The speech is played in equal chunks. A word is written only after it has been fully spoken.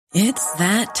It's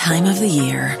that time of the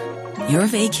year. Your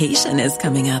vacation is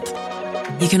coming up.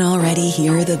 You can already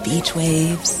hear the beach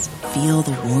waves, feel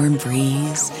the warm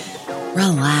breeze,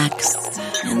 relax,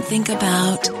 and think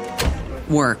about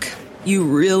work. You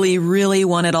really, really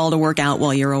want it all to work out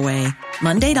while you're away.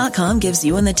 Monday.com gives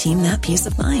you and the team that peace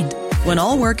of mind. When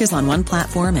all work is on one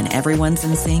platform and everyone's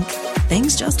in sync,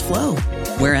 things just flow.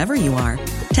 Wherever you are,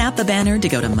 tap the banner to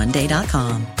go to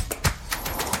Monday.com.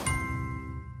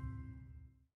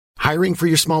 Hiring for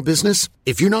your small business?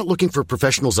 If you're not looking for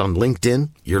professionals on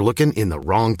LinkedIn, you're looking in the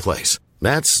wrong place.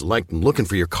 That's like looking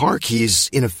for your car keys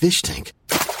in a fish tank.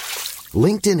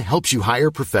 LinkedIn helps you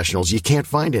hire professionals you can't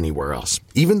find anywhere else,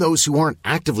 even those who aren't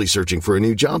actively searching for a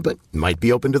new job but might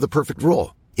be open to the perfect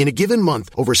role. In a given month,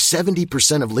 over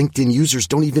 70% of LinkedIn users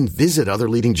don't even visit other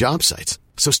leading job sites.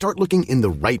 So start looking in the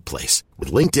right place.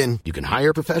 With LinkedIn, you can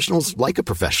hire professionals like a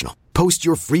professional. Post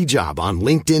your free job on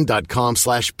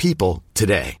linkedin.com/people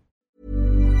today.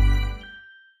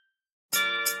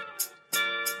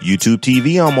 YouTube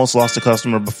TV almost lost a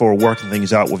customer before working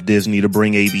things out with Disney to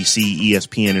bring ABC,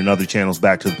 ESPN, and other channels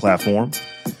back to the platform.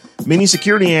 Many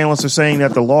security analysts are saying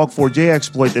that the Log4j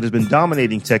exploit that has been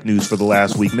dominating tech news for the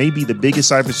last week may be the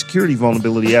biggest cybersecurity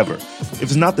vulnerability ever. If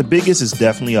it's not the biggest, it's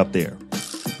definitely up there.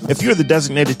 If you're the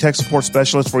designated tech support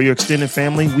specialist for your extended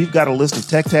family, we've got a list of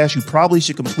tech tasks you probably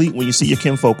should complete when you see your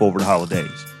kinfolk over the holidays.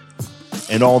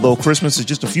 And although Christmas is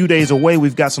just a few days away,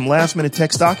 we've got some last-minute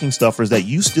tech stocking stuffers that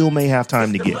you still may have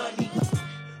time to get.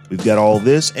 We've got all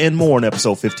this and more in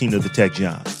episode 15 of The Tech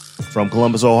Job. From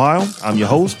Columbus, Ohio, I'm your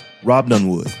host, Rob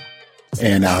Dunwood.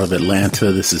 And out of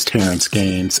Atlanta, this is Terrence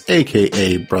Gaines,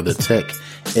 a.k.a. Brother Tech,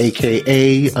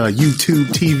 a.k.a. YouTube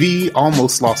TV,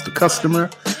 almost lost a customer.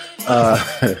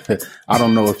 I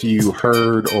don't know if you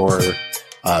heard or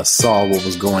saw what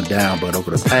was going down, but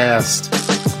over the past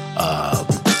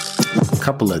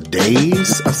couple of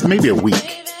days, maybe a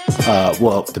week,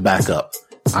 to back up,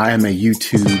 I am a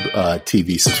YouTube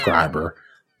TV subscriber.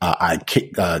 I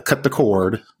cut the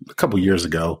cord a couple years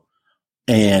ago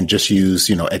and just use,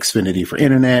 Xfinity for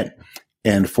internet.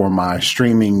 And for my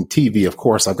streaming TV, of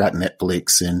course, I've got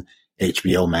Netflix and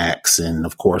HBO Max and,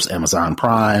 of course, Amazon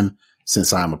Prime,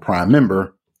 since I'm a Prime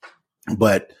member.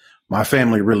 But my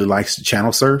family really likes to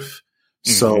channel surf.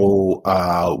 Mm-hmm.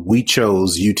 So we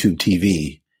chose YouTube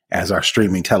TV as our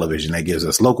streaming television. That gives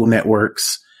us local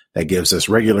networks, that gives us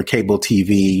regular cable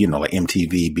TV, like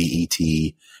MTV,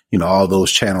 BET, all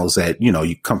those channels that,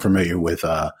 you come familiar with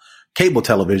cable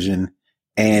television.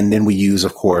 And then we use,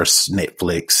 of course,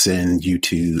 Netflix and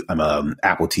YouTube,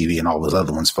 Apple TV and all those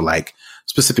other ones for like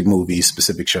specific movies,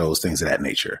 specific shows, things of that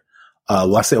nature.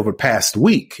 I say over the past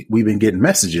week, we've been getting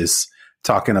messages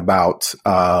talking about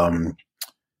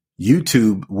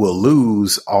YouTube will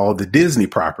lose all the Disney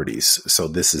properties. So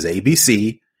this is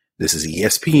ABC, this is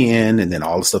ESPN, and then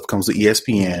all the stuff comes with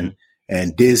ESPN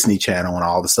and Disney Channel and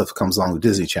all the stuff that comes along with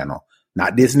Disney Channel.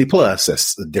 Not Disney Plus,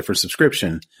 that's a different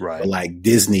subscription, right? But like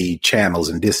Disney channels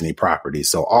and Disney properties.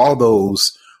 So all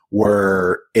those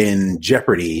were in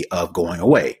jeopardy of going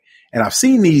away. And I've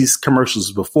seen these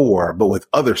commercials before, but with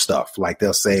other stuff, like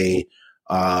they'll say,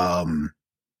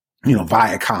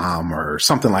 Viacom or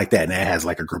something like that. And it has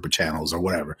like a group of channels or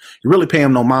whatever. You really pay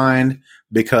them no mind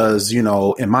because,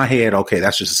 in my head, okay,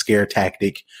 that's just a scare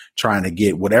tactic trying to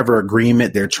get whatever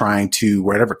agreement they're trying to,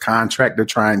 whatever contract they're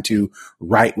trying to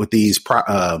write with these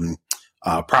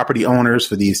property owners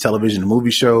for these television and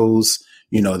movie shows.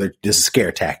 They're just a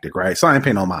scare tactic, right? So I ain't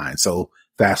paying no mind. So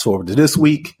fast forward to this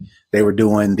week, they were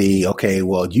doing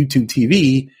YouTube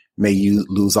TV may you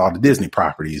lose all the Disney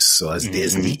properties. So it's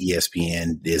Disney,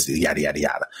 ESPN, Disney, yada, yada,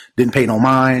 yada. Didn't pay no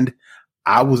mind.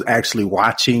 I was actually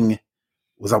watching,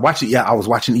 I was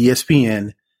watching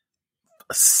ESPN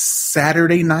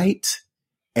Saturday night,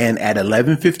 and at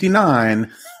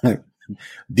 11:59,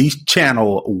 the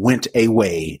channel went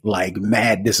away, like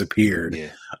mad disappeared.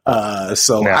 Yeah.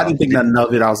 So I didn't think nothing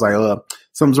of it. I was like,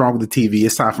 something's wrong with the TV.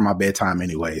 It's time for my bedtime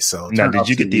anyway. So now, did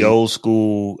you get the old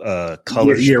school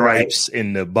color stripes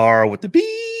in the bar with the beep?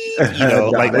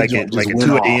 Like at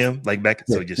 2 a.m. like back.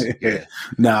 So just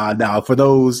Nah. For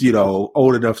those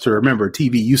old enough to remember,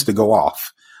 TV used to go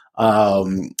off.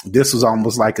 This was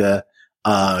almost like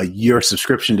your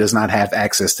subscription does not have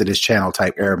access to this channel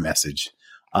type error message.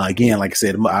 Again, like I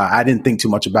said, I didn't think too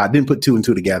much about it. Didn't put two and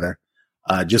two together.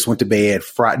 Just went to bed.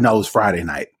 It was Friday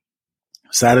night.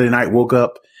 Saturday night, woke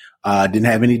up, didn't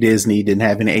have any Disney, didn't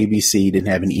have any ABC, didn't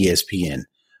have any ESPN.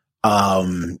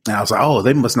 And I was like,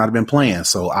 they must not have been playing.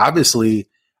 So obviously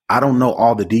I don't know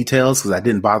all the details because I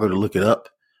didn't bother to look it up.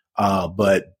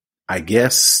 But I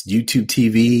guess YouTube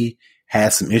TV had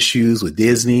some issues with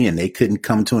Disney and they couldn't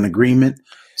come to an agreement.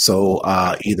 So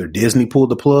either Disney pulled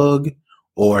the plug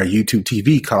or YouTube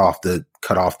TV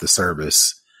cut off the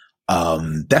service.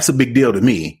 That's a big deal to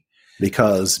me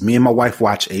because me and my wife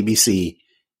watch ABC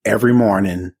every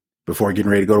morning before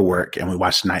getting ready to go to work, and we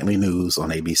watch nightly news on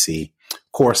ABC.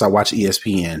 Of course, I watch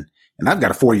ESPN, and I've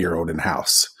got a 4-year-old in the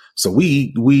house. So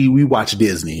we watch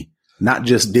Disney, not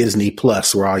just Disney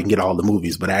Plus where I can get all the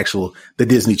movies, but the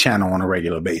Disney Channel on a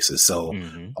regular basis. So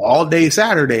all day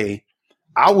Saturday,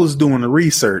 I was doing the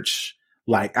research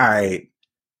like, all right,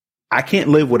 I can't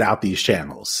live without these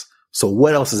channels. So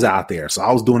what else is out there? So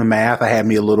I was doing the math.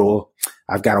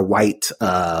 I've got a white,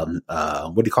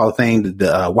 what do you call the thing?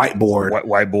 The whiteboard.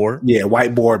 Whiteboard. Yeah.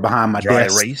 Whiteboard behind my dry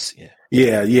desk. erase.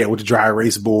 Yeah. With the dry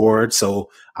erase board. So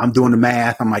I'm doing the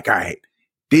math. I'm like, all right,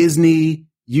 Disney,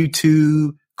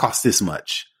 YouTube costs this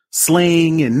much.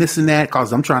 Sling and this and that,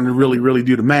 cause I'm trying to really, really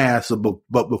do the math. So,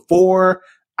 but before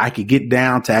I could get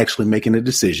down to actually making a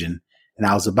decision, and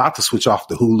I was about to switch off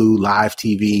the Hulu Live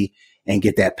TV and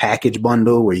get that package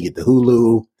bundle where you get the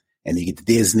Hulu and you get the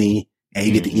Disney and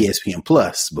you get the ESPN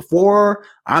Plus.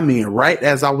 Right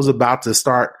as I was about to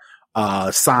start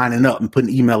signing up and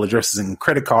putting email addresses and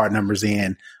credit card numbers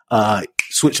in,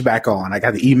 switch back on. I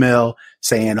got the email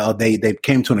saying, they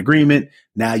came to an agreement.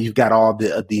 Now you've got all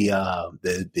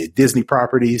the Disney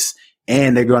properties,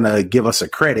 and they're going to give us a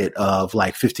credit of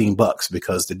like $15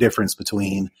 because the difference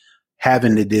between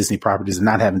having the Disney properties and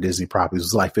not having Disney properties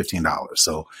was like $15.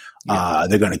 So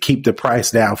they're going to keep the price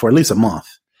down for at least a month,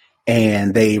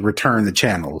 and they return the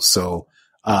channels. So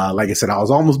like I said, I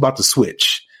was almost about to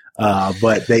switch,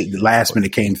 but the last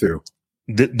minute came through.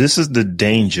 This is the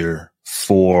danger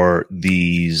for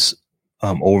these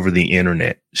over the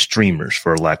internet streamers,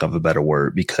 for lack of a better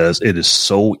word, because it is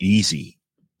so easy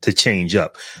to change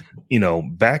up.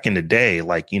 Back in the day,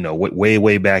 like,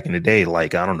 way back in the day,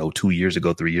 like, I don't know, 2 years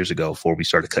ago, 3 years ago, before we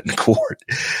started cutting the cord,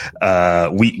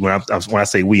 when I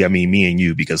say we, I mean me and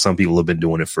you, because some people have been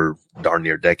doing it for darn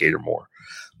near a decade or more.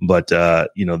 But, the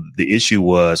issue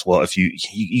was, well, if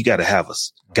you got to have a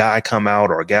guy come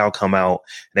out or a gal come out,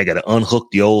 and they got to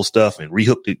unhook the old stuff and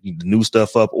rehook the new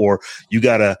stuff up, or you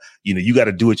got to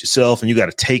do it yourself, and you got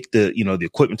to take the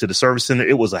equipment to the service center.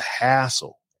 It was a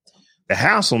hassle. The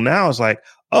hassle now is like,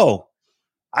 oh,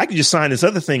 I could just sign this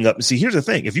other thing up. And see, here's the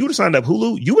thing. If you would have signed up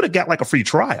Hulu, you would have got like a free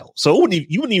trial. So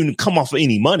you wouldn't even come off of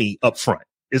any money up front.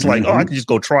 It's like, oh, I can just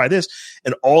go try this.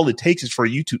 And all it takes is for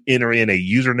you to enter in a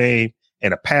username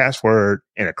and a password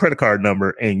and a credit card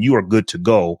number, and you are good to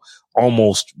go.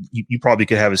 Almost, you probably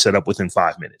could have it set up within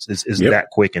 5 minutes. It's that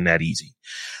quick and that easy.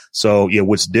 So yeah,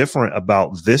 what's different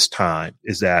about this time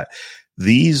is that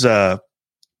these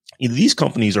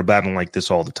companies are battling like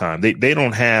this all the time. They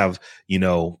don't have,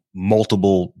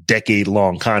 multiple decade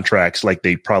long contracts like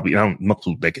they probably,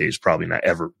 multiple decades probably not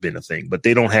ever been a thing, but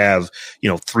they don't have,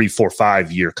 3, 4,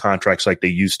 5 year contracts like they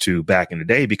used to back in the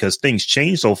day, because things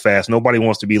change so fast. Nobody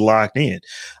wants to be locked in.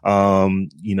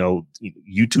 YouTube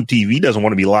TV doesn't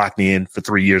want to be locked in for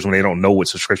 3 years when they don't know what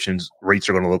subscriptions rates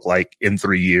are going to look like in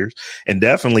 3 years. And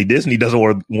definitely Disney doesn't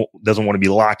want to be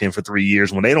locked in for 3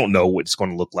 years when they don't know what it's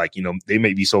going to look like. They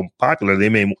may be so popular, they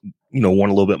may,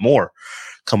 want a little bit more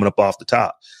coming up off the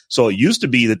top. So it used to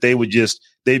be that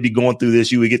they'd be going through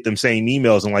this. You would get them same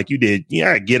emails, and like you did,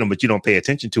 I get them, but you don't pay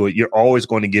attention to it. You're always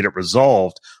going to get it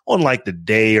resolved on like the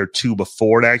day or two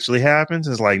before it actually happens.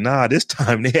 It's like, nah, this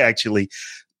time they actually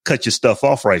cut your stuff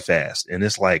off right fast. And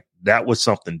it's like, that was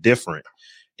something different.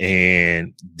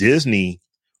 And Disney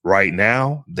right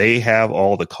now, they have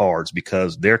all the cards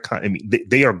because they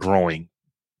are growing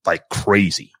like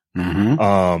crazy.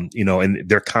 And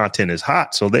their content is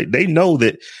hot. So they know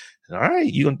that, all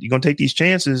right, you're going to take these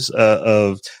chances,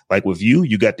 of like with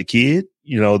you got the kid,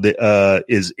 that,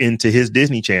 is into his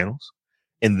Disney channels.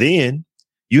 And then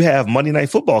you have Monday Night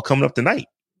Football coming up tonight.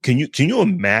 Can you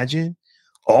imagine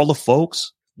all the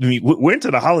folks? I mean, we're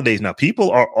into the holidays now. People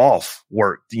are off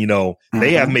work.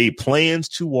 They have made plans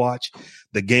to watch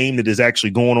the game that is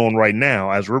actually going on right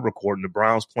now as we're recording. The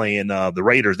Browns playing the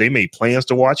Raiders. They made plans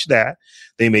to watch that.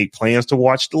 They made plans to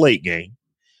watch the late game.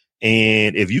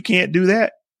 And if you can't do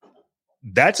that,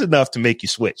 that's enough to make you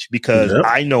switch, because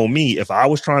I know me, if I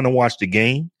was trying to watch the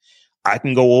game, I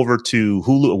can go over to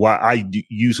Hulu. Well, I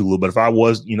use Hulu, but if I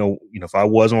was, if I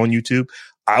was on YouTube,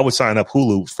 I would sign up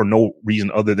Hulu for no reason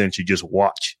other than to just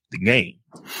watch the game.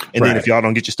 And then if y'all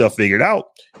don't get your stuff figured out,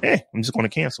 I'm just going to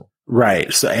cancel.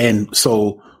 Right.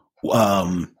 So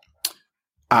I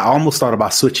almost thought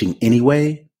about switching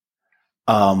anyway.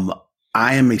 I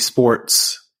am a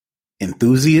sports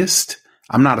enthusiast.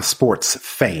 I'm not a sports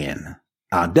fan.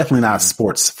 Definitely not a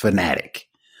sports fanatic.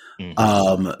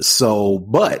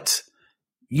 But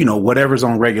whatever's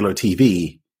on regular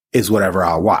TV, is whatever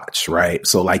I'll watch. Right.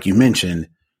 So like you mentioned,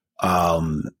 I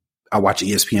watch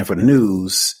ESPN for the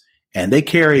news, and they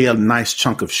carry a nice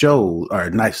chunk of show or a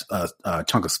nice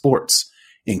chunk of sports,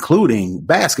 including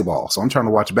basketball. So I'm trying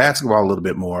to watch basketball a little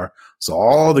bit more. So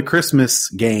all the Christmas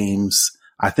games,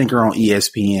 I think, are on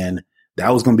ESPN.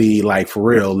 That was going to be like, for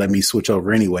real, let me switch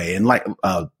over anyway. And like,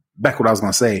 back what I was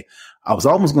going to say, I was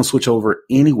almost going to switch over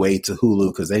anyway to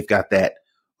Hulu, because they've got that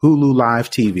Hulu Live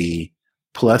TV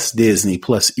plus Disney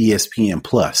plus ESPN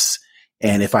Plus.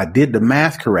 And if I did the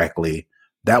math correctly,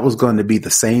 that was going to be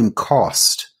the same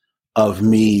cost of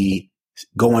me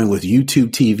going with YouTube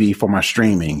TV for my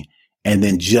streaming and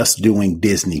then just doing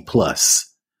Disney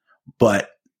Plus. But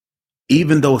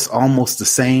even though it's almost the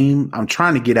same, I'm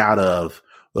trying to get out of,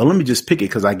 well, let me just pick it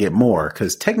because I get more.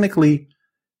 Because technically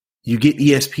you get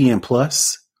ESPN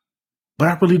Plus, but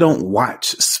I really don't watch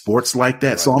sports like that.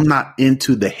 Right. So I'm not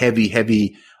into the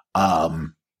heavy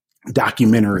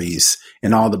documentaries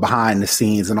and all the behind the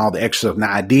scenes and all the extra stuff.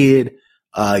 Now I did,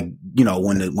 when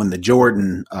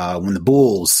the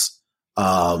Bulls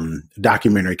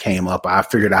documentary came up, I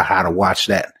figured out how to watch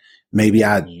that. Maybe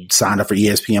I signed up for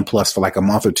ESPN Plus for like a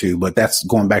month or two, but that's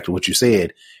going back to what you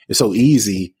said. It's so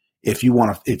easy. If you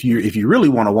really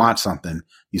want to watch something,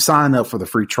 you sign up for the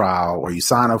free trial, or you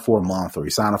sign up for a month, or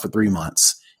you sign up for 3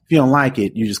 months. If you don't like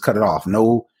it, you just cut it off.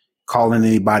 No calling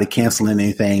anybody, canceling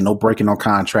anything, no breaking no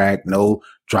contract, no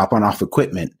dropping off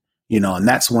equipment, and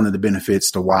that's one of the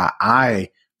benefits to why I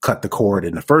cut the cord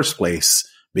in the first place,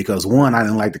 because one, I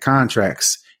didn't like the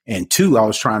contracts, and two, I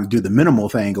was trying to do the minimal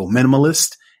thing, go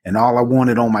minimalist, and all I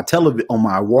wanted on my on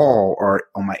my wall or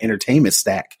on my entertainment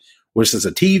stack was just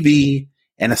a TV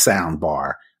and a sound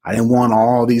bar. I didn't want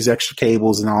all these extra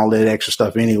cables and all that extra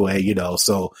stuff anyway,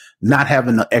 so not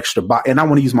having the extra and I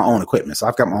want to use my own equipment. So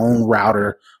I've got my own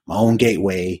router, my own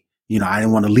gateway. I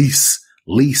didn't want to lease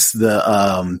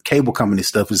the cable company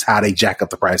stuff, is how they jack up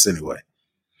the price anyway.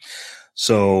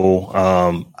 So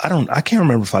I can't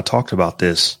remember if I talked about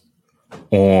this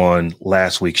on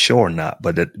last week's show or not,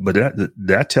 but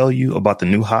did I tell you about the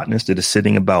new hotness that is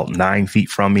sitting about 9 feet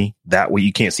from me? That way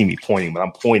you can't see me pointing, but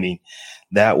I'm pointing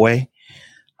that way.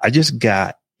 I just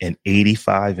got an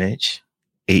 85-inch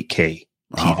 8K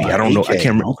TV. I don't know. I can't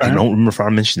remember. Okay. I don't remember if I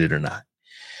mentioned it or not.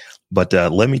 But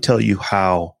let me tell you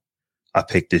how I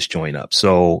picked this joint up.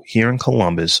 So here in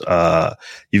Columbus,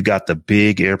 you've got the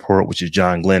big airport, which is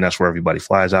John Glenn. That's where everybody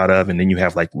flies out of. And then you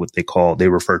have like what they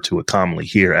refer to it commonly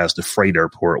here as the freight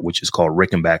airport, which is called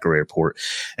Rickenbacker Airport.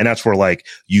 And that's where like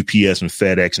UPS and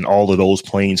FedEx and all of those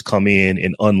planes come in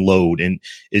and unload. And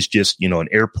it's just, an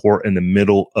airport in the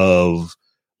middle of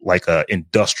like a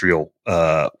industrial,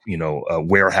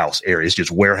 warehouse area. It's just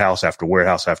warehouse after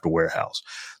warehouse after warehouse.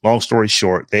 Long story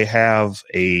short, they have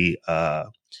a,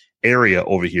 area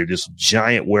over here, this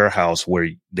giant warehouse where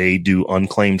they do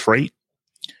unclaimed freight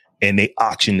and they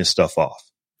auction this stuff off.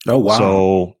 Oh, wow.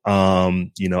 So,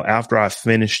 after I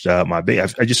finished I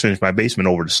just finished my basement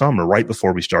over the summer, right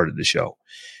before we started the show.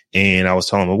 And I was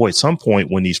telling my boy, at some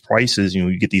point when these prices,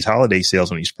 you get these holiday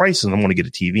sales on these prices, I'm going to get a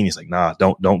TV. And he's like, nah,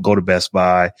 don't go to Best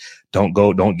Buy. Don't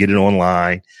get it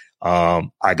online.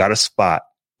 I got a spot.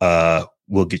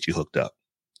 We'll get you hooked up.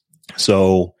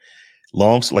 So,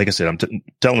 like I said, I'm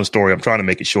telling a story. I'm trying to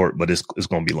make it short, but it's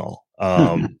going to be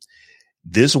long.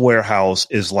 This warehouse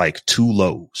is like 2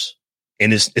 Lowe's,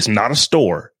 and it's not a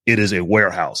store. It is a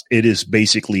warehouse. It is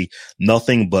basically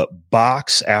nothing but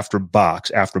box after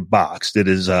box after box that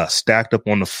is stacked up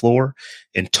on the floor,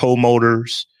 and tow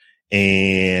motors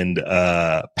and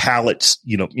pallets,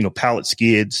 pallet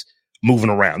skids moving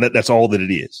around. That's all that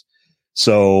it is.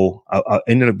 So I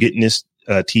ended up getting this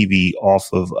TV off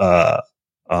of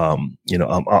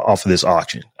off of this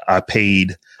auction. I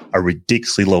paid a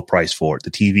ridiculously low price for it.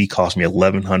 The TV cost me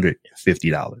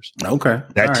 $1,150. Okay.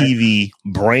 That all TV,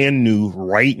 right, brand new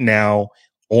right now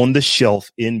on the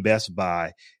shelf in Best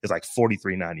Buy, is like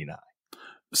 $43.99.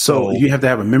 So you have to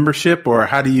have a membership, or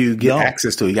how do you get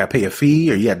access to it? You got to pay a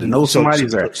fee, or you have to know somebody?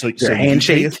 So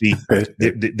handshake?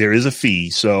 There is a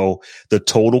fee. So the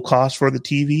total cost for the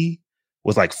TV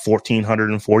was like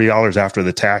 $1,440 after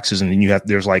the taxes. And then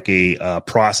there's like a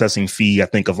processing fee, I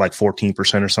think of like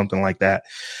 14% or something like that.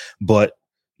 But,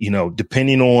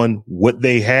 depending on what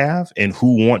they have and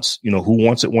who wants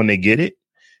it when they get it,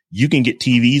 you can get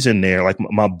TVs in there. Like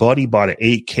my buddy bought an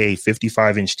 8K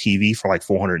 55-inch TV for like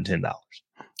 $410.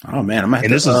 Oh man, I'm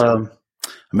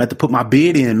at to put my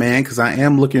bid in, man, because I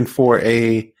am looking for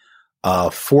a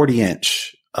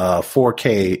 40-inch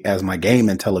 4K as my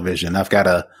gaming television. I've got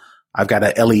a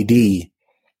LED,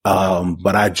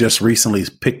 but I just recently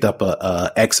picked up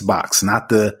a Xbox, not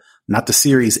the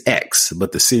Series X,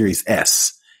 but the Series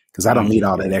S. because I don't need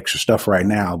all that extra stuff right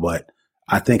now. But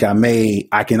I think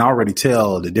I can already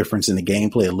tell the difference in the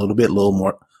gameplay a little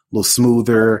little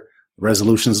smoother.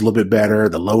 Resolution's a little bit better.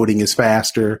 The loading is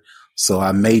faster. So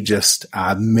I may just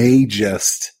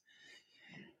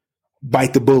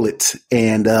bite the bullet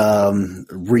and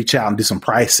reach out and do some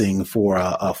pricing for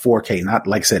a 4K. Not,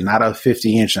 like I said, not a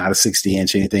 50-inch, not a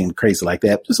 60-inch, anything crazy like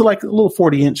that. Just like a little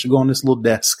 40-inch to go on this little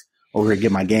desk over here and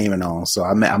get my gaming on. So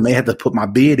I may have to put my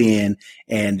bid in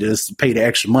and just pay the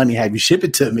extra money, have you ship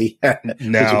it to me. Now,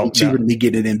 which would be cheaper than me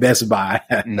getting it in Best Buy.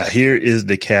 Now, here is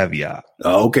the caveat.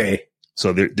 Okay.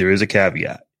 So there is a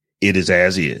caveat. It is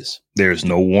as is. There's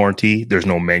no warranty. There's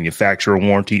no manufacturer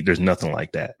warranty. There's nothing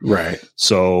like that. Right.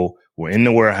 So we're in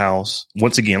the warehouse.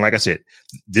 Once again, like I said,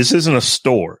 this isn't a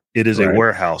store. It is a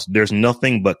warehouse. There's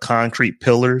nothing but concrete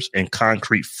pillars and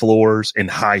concrete floors and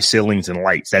high ceilings and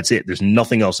lights. That's it. There's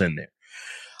nothing else in there.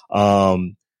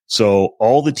 So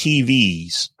all the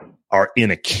TVs are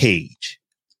in a cage.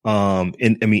 And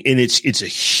it's a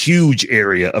huge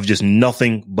area of just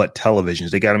nothing but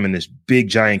televisions. They got them in this big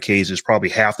giant cage that's probably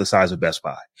half the size of Best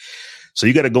Buy. So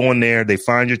you got to go in there. They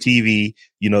find your TV.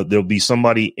 You know, there'll be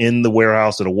somebody in the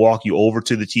warehouse that'll walk you over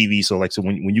to the TV. So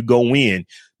when you go in,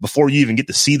 before you even get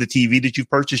to see the TV that you've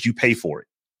purchased, you pay for it.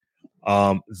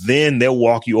 Then they'll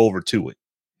walk you over to it.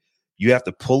 You have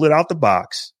to pull it out the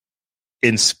box,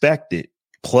 inspect it,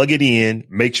 plug it in,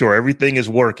 make sure everything is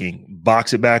working,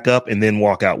 box it back up, and then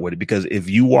walk out with it. Because if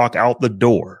you walk out the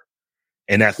door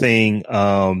and that thing,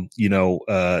 has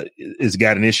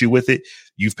got an issue with it,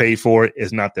 you've paid for it.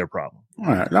 It's not their problem. All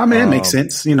right. I mean, it makes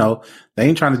sense. You know, they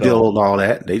ain't trying to deal with all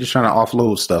that. They just trying to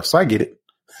offload stuff. So I get it.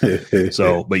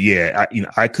 But yeah,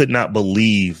 I could not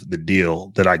believe the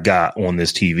deal that I got on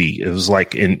this TV. It was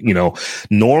like,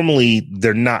 normally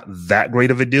they're not that great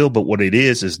of a deal, but what it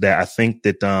is that I think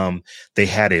that, they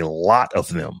had a lot of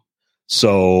them.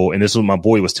 So, and this is what my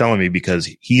boy was telling me, because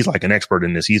he's like an expert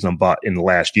in this. He's bought in the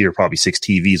last year, probably 6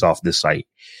 TVs off this site.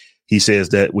 He says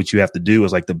that what you have to do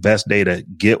is, like, the best day to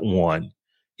get one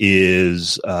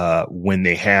is, when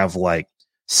they have like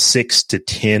 6 to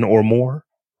 10 or more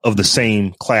of the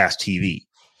same class TV.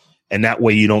 And that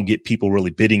way you don't get people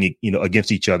really bidding,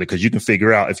 against each other. Cause you can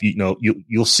figure out if you can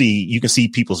see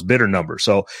people's bidder numbers.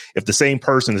 So if the same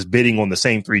person is bidding on the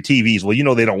same 3 TVs,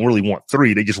 well, they don't really want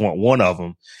 3. They just want one of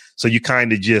them. So you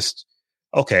kind of just,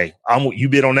 okay, you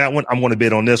bid on that one, I'm going to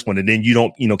bid on this one. And then you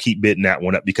don't, keep bidding that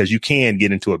one up, because you can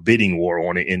get into a bidding war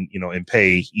on it and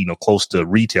pay, close to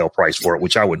retail price for it,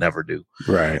 which I would never do.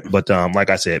 Right. But, like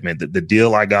I said, man, the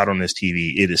deal I got on this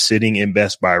TV, it is sitting in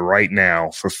Best Buy right now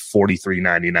for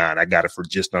 $43.99. I got it for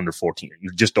just under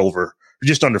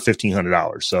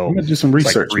 $1,500. So I'm going to do some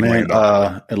research, like man.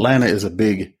 Atlanta is a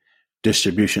big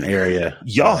distribution area.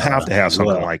 Y'all have to have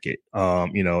something like it.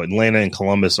 Atlanta and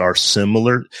Columbus are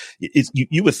similar.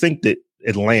 You would think that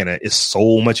Atlanta is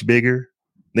so much bigger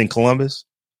than Columbus,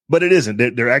 but it isn't.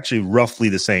 They're actually roughly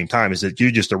the same time. Is that you're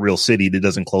just a real city that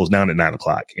doesn't close down at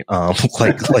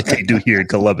 9:00, like they do here in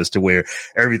Columbus, to where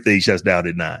everything shuts down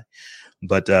at 9.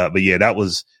 But yeah, that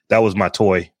was my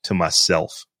toy to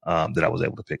myself that I was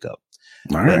able to pick up.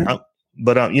 All right.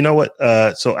 But you know what?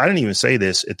 So I didn't even say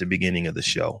this at the beginning of the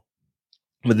show,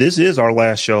 but this is our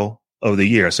last show of the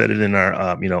year. I said it in our,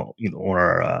 on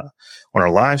our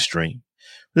live stream.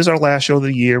 This is our last show of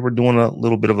the year. We're doing a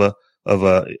little bit of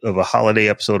a holiday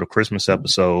episode, a Christmas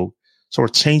episode. So we're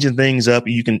changing things up.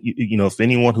 You can, if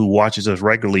anyone who watches us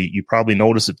regularly, you probably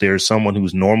notice that there's someone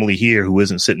who's normally here who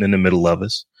isn't sitting in the middle of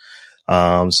us.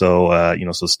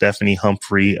 So Stephanie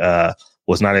Humphrey,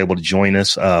 was not able to join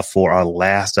us, for our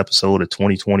last episode of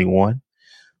 2021.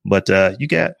 But you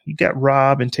got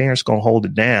Rob and Terrence going to hold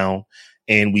it down,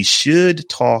 and we should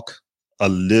talk a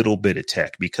little bit of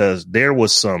tech, because there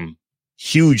was some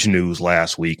huge news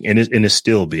last week, and it's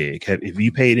still big. Have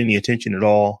you paid any attention at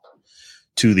all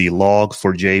to the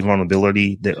Log4j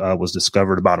vulnerability that was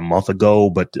discovered about a month ago,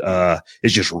 but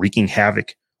it's just wreaking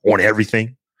havoc on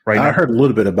everything right now? I heard a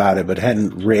little bit about it, but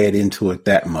hadn't read into it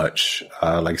that much.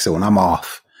 Like I said, when I'm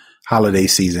off holiday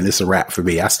season, it's a wrap for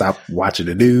me. I stopped watching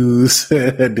the news,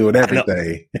 doing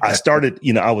everything. I started,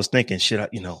 I was thinking,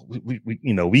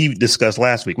 we discussed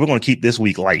last week, we're going to keep this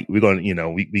week light. We're going to,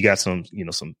 we got some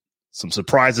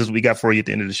surprises we got for you at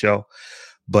the end of the show.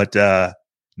 But,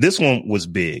 this one was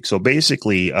big. So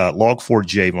basically,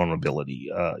 Log4j vulnerability,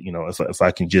 if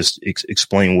I can just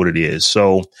explain what it is.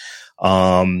 So,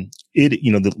 the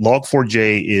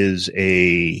Log4j is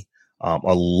a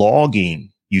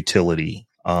logging utility,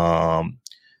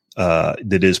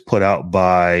 that is put out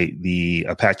by the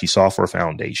Apache Software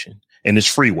Foundation, and it's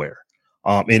freeware.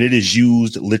 And it is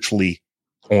used literally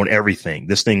on everything.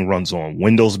 This thing runs on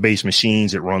Windows-based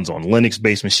machines. It runs on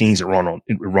Linux-based machines. It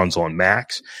runs on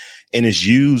Macs, and is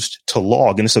used to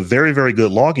log. And it's a very, very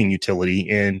good logging utility.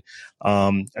 And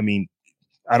I mean,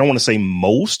 I don't want to say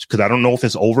most, because I don't know if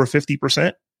it's over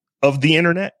 50% of the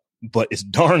internet, but it's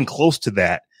darn close to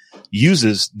that.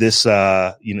 Uses this,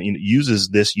 uses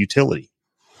this utility.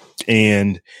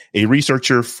 And a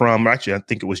researcher from, actually, I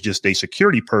think it was just a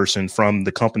security person from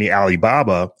the company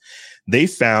Alibaba, they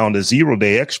found a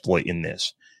 0-day exploit in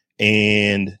this.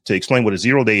 And to explain what a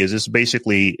 0-day is, it's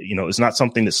basically, it's not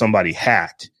something that somebody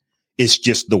hacked. It's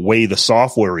just the way the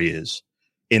software is.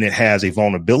 And it has a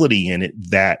vulnerability in it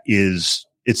that is,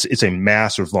 it's a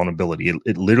massive vulnerability.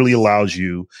 It literally allows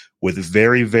you, with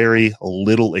very, very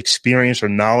little experience or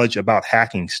knowledge about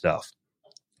hacking stuff,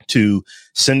 to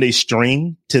send a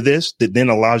string to this that then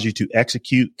allows you to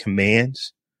execute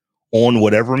commands on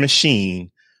whatever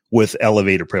machine with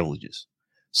elevated privileges.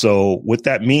 So what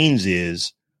that means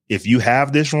is, if you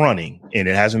have this running and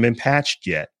it hasn't been patched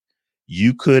yet,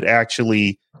 you could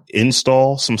actually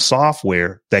install some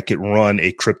software that could run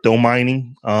a crypto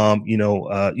mining,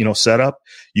 setup.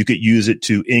 You could use it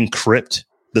to encrypt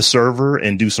the server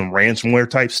and do some ransomware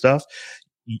type stuff.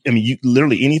 I mean,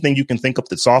 literally anything you can think of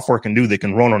that software can do that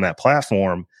can run on that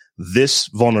platform, this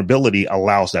vulnerability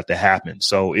allows that to happen.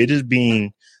 So it is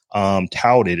being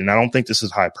touted, and I don't think this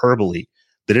is hyperbole,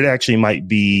 that it actually might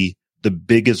be the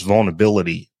biggest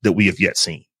vulnerability that we have yet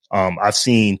seen. I've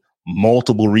seen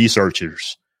multiple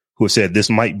researchers who have said this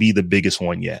might be the biggest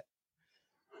one yet.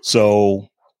 So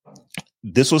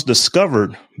this was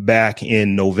discovered back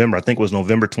in November. I think it was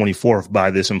November 24th by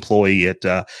this employee at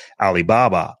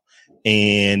Alibaba.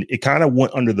 And it kind of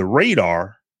went under the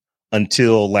radar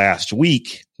until last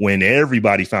week when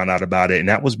everybody found out about it. And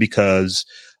that was because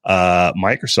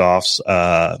Microsoft's,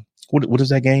 what is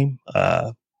that game?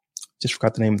 Just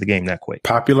forgot the name of the game that quick.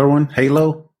 Popular one?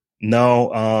 Halo? No,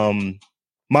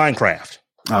 Minecraft.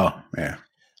 Oh, yeah.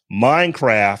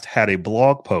 Minecraft had a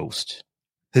blog post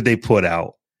that they put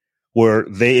out where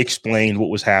they explained what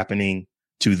was happening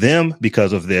to them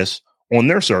because of this on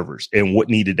their servers and what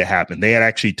needed to happen. They had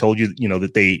actually told you,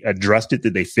 that they addressed it,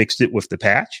 that they fixed it with the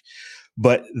patch,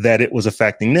 but that it was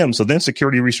affecting them. So then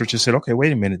security researchers said, okay,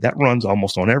 wait a minute, that runs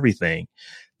almost on everything.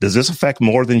 Does this affect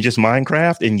more than just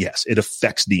Minecraft? And yes, it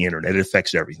affects the internet. It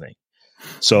affects everything.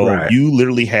 So You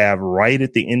literally have right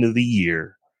at the end of the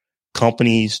year,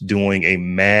 companies doing a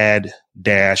mad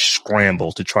dash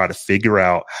scramble to try to figure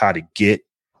out how to get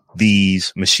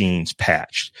these machines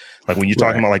patched. Like when you're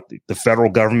talking about like the federal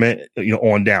government,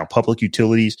 on down, public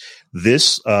utilities,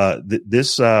 this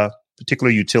particular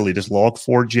utility, this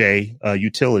Log4j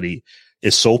utility,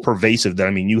 is so pervasive that,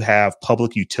 I mean, you have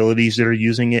public utilities that are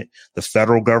using it. The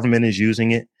federal government is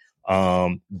using it.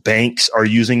 Banks are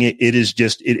using it. It is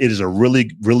just, it is a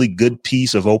really, really good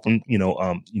piece of open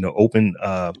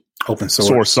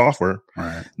source software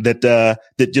that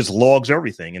just logs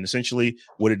everything. And essentially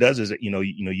what it does is that, you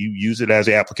use it as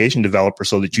an application developer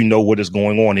so that you know what is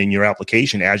going on in your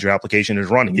application as your application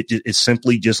is running. It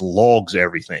simply just logs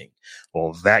everything.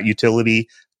 Well, that utility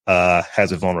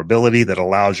has a vulnerability that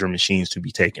allows your machines to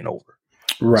be taken over.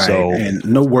 Right. So, and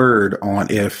no word on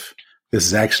if this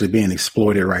is actually being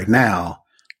exploited right now.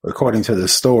 According to the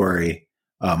story,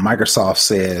 Microsoft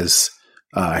says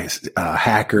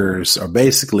hackers are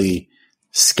basically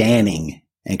scanning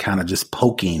and kind of just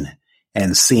poking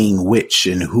and seeing which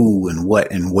and who and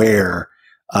what and where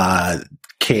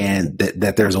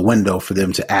that there's a window for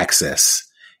them to access.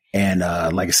 And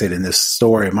like I said in this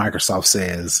story, Microsoft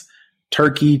says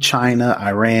Turkey, China,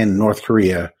 Iran, North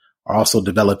Korea are also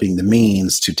developing the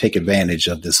means to take advantage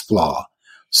of this flaw.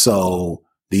 So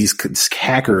these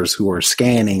hackers who are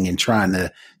scanning and trying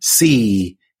to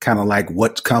see kind of like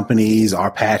what companies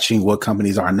are patching, what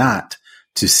companies are not,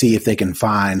 to see if they can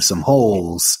find some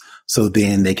holes so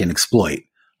then they can exploit,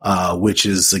 which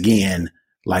is, again,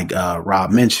 like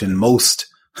Rob mentioned, most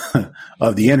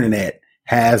of the internet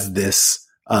has this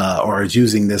or is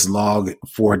using this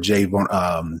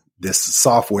Log4j, this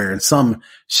software in some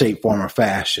shape, form, or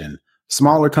fashion.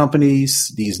 Smaller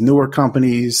companies, these newer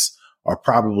companies are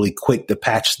probably quick to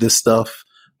patch this stuff.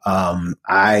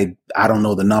 I don't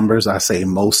know the numbers. I say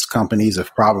most companies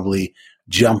have probably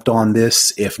jumped on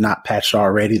this, if not patched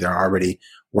already. They're already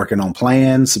working on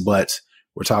plans, but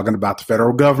we're talking about the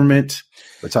federal government.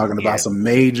 We're talking about some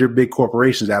major big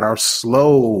corporations that are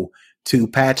slow to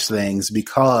patch things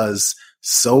because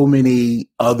so many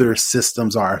other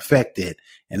systems are affected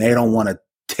and they don't want to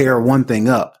tear one thing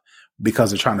up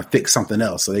because they're trying to fix something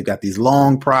else. So they've got these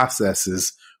long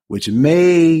processes, which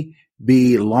may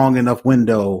be long enough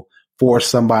window for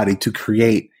somebody to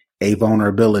create a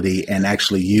vulnerability and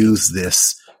actually use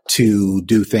this to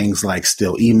do things like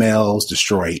steal emails,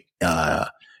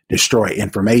 destroy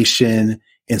information,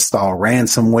 install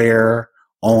ransomware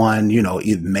on,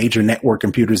 major network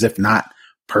computers, if not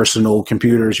personal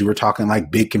computers. You were talking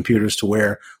like big computers, to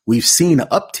where we've seen an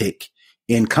uptick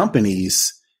in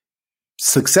companies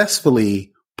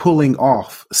successfully pulling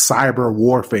off cyber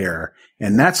warfare.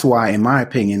 And that's why, in my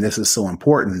opinion, this is so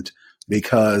important,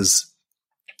 because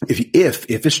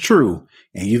if it's true,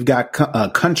 and you've got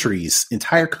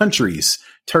entire countries,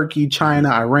 Turkey, China,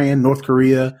 Iran, North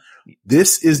Korea,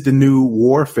 this is the new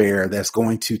warfare that's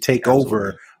going to take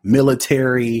over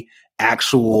military,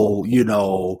 actual,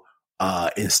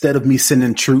 instead of me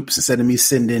sending troops, instead of me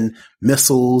sending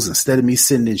missiles, instead of me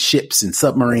sending ships and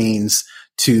submarines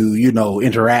to,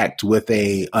 interact with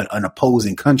an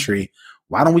opposing country,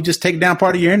 why don't we just take down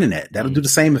part of your internet? That'll do the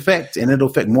same effect, and it'll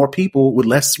affect more people with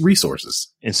less resources.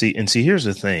 And see, here's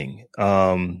the thing.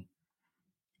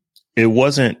 It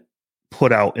wasn't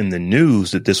put out in the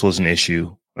news that this was an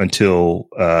issue until,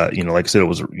 like I said, it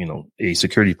was, a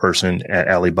security person at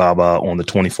Alibaba on the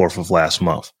 24th of last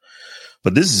month.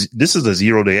 But this is a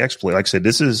 0-day exploit. Like I said,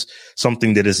 this is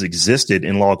something that has existed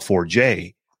in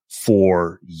Log4j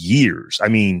for years. I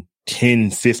mean,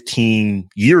 10, 15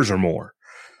 years or more.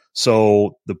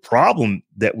 So the problem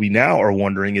that we now are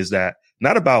wondering is that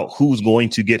not about who's going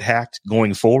to get hacked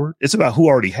going forward. It's about who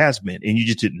already has been. And you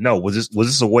just didn't know. Was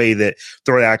this a way that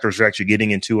threat actors are actually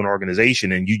getting into an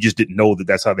organization, and you just didn't know that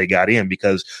that's how they got in,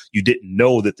 because you didn't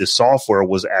know that this software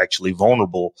was actually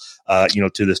vulnerable,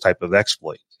 to this type of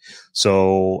exploit.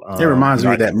 So it reminds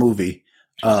me of that movie.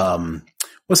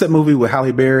 What's that movie with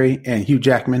Halle Berry and Hugh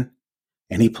Jackman?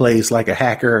 And he plays like a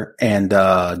hacker, and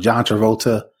John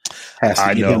Travolta has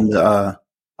to give him the.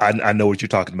 I know what you're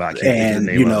talking about. I can't think of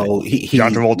the name of it.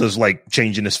 John Travolta's like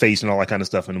changing his face and all that kind of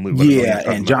stuff in the movie. Yeah,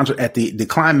 and at the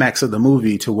climax of the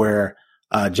movie, to where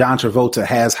John Travolta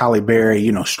has Halle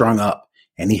Berry, strung up,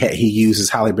 and he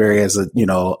uses Halle Berry as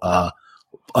a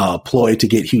ploy to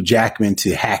get Hugh Jackman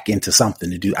to hack into something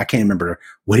to do. I can't remember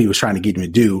what he was trying to get him to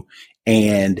do,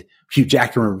 and Hugh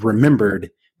Jackman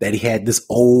remembered that he had this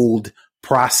old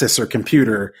processor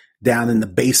computer down in the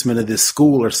basement of this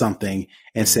school or something,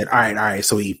 and said, all right.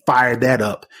 So he fired that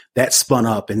up, that spun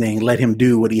up, and then let him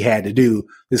do what he had to do.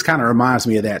 This kind of reminds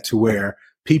me of that, to where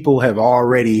people have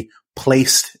already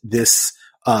placed this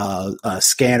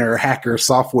scanner hacker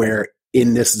software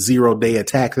in this 0-day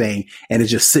attack thing, and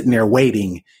it's just sitting there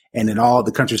waiting. And then all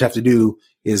the countries have to do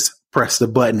is press the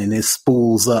button, and it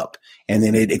spools up, and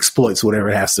then it exploits whatever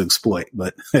it has to exploit.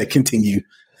 But continue.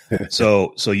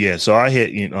 So I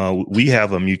hit, we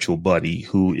have a mutual buddy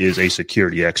who is a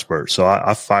security expert. So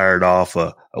I fired off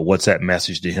a WhatsApp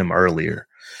message to him earlier,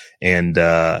 and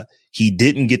he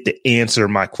didn't get to answer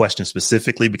my question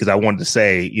specifically, because I wanted to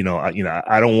say,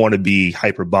 I don't want to be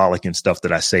hyperbolic and stuff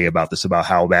that I say about this, about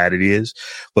how bad it is.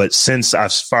 But since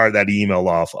I've fired that email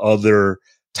off, other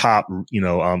top,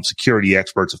 security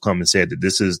experts have come and said that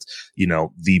this is,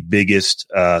 the biggest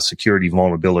security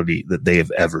vulnerability that they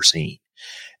have ever seen.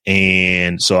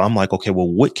 And so I'm like, okay,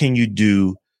 well, what can you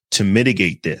do to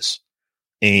mitigate this?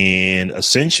 And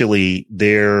essentially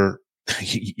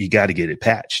you got to get it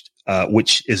patched,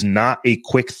 which is not a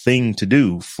quick thing to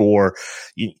do for,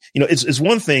 it's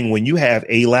one thing when you have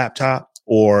a laptop,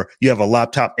 or you have a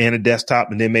laptop and a desktop,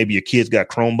 and then maybe your kids got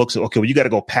Chromebooks. Okay, well, you got to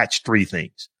go patch 3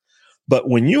 things. But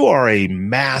when you are a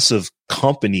massive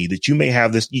company that you may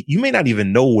have this, you may not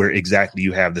even know where exactly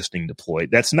you have this thing deployed.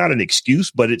 That's not an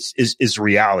excuse, but it's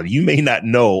reality. You may not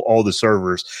know all the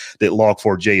servers that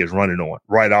Log4j is running on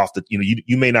right off the,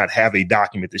 you may not have a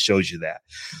document that shows you that.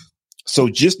 So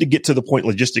just to get to the point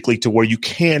logistically to where you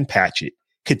can patch it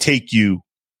could take you,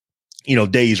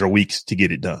 days or weeks to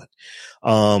get it done.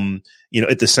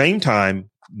 At the same time,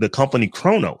 the company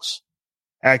Kronos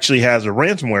actually has a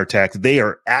ransomware attack that they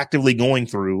are actively going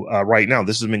through right now.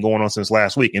 This has been going on since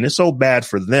last week, and it's so bad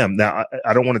for them. Now,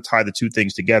 I don't want to tie the two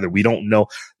things together. We don't know.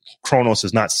 Kronos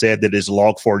has not said that it's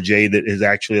Log4j that has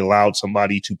actually allowed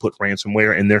somebody to put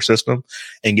ransomware in their system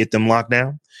and get them locked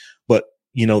down. But,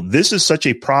 this is such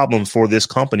a problem for this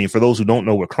company. For those who don't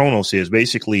know what Kronos is,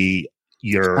 basically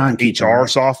your HR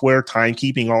software,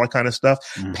 timekeeping, all that kind of stuff,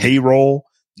 payroll,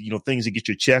 things that get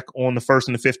your check on the 1st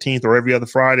and the 15th or every other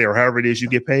Friday or however it is you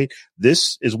get paid.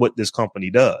 This is what this company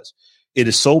does. It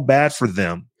is so bad for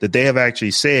them that they have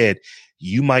actually said,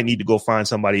 you might need to go find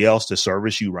somebody else to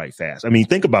service you right fast. I mean,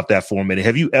 think about that for a minute.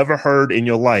 Have you ever heard in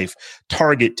your life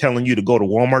Target telling you to go to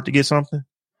Walmart to get something?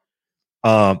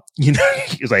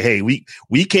 It's like, hey,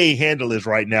 we can't handle this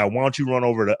right now. Why don't you run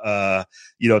over to,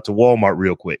 to Walmart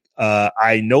real quick?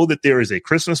 I know that there is a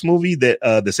Christmas movie that,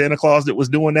 the Santa Claus that was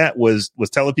doing that was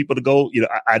telling people to go,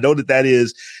 I know that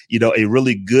is, a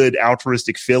really good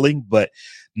altruistic feeling, but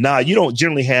you don't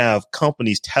generally have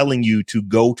companies telling you to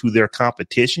go to their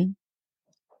competition.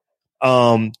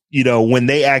 When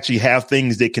they actually have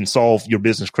things that can solve your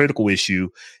business critical issue,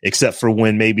 except for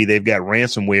when maybe they've got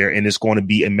ransomware and it's going to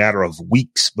be a matter of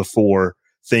weeks before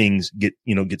things get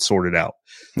sorted out.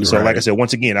 Right. So like I said,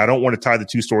 once again, I don't want to tie the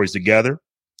two stories together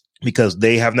because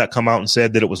they have not come out and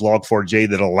said that it was Log4j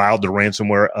that allowed the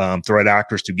ransomware threat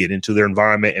actors to get into their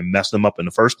environment and mess them up in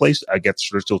the first place. I guess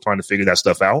they're still trying to figure that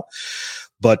stuff out.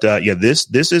 But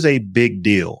this is a big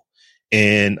deal.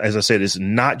 And as I said, it's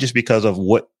not just because of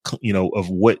what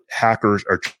hackers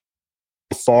are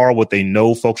far. What they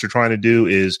know folks are trying to do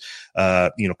is,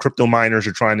 crypto miners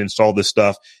are trying to install this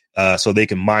stuff, so they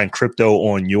can mine crypto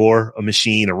on your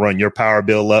machine and run your power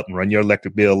bill up and run your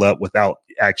electric bill up without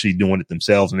actually doing it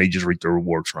themselves. And they just reap the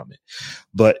rewards from it.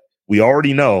 But we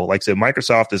already know, like I said,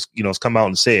 Microsoft has come out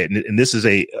and said, and this is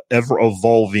a ever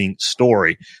evolving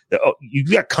story that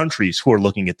you've got countries who are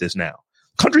looking at this now.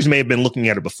 Countries may have been looking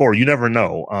at it before. You never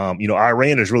know.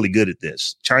 Iran is really good at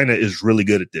this. China is really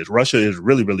good at this. Russia is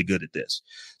really, really good at this.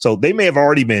 So they may have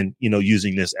already been,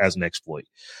 using this as an exploit.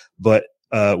 But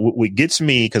what gets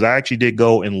me, because I actually did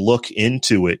go and look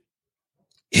into it,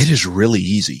 it is really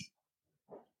easy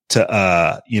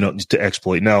to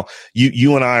exploit. Now,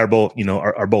 you and I are both,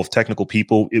 are both technical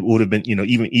people. It would have been,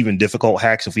 even difficult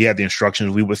hacks. If we had the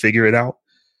instructions, we would figure it out.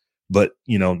 But,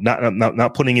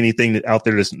 not putting anything out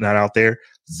there that's not out there.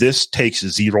 This takes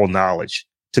zero knowledge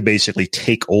to basically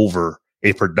take over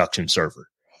a production server.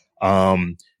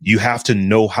 You have to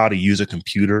know how to use a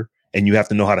computer and you have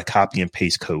to know how to copy and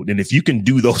paste code. And if you can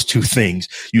do those two things,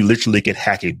 you literally could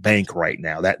hack a bank right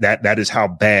now. That is how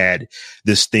bad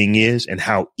this thing is and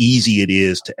how easy it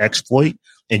is to exploit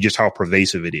and just how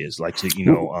pervasive it is. Like,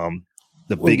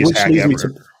 the biggest hack ever.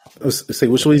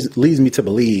 Which leads me to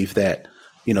believe that,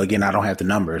 again, I don't have the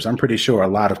numbers. I'm pretty sure a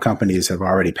lot of companies have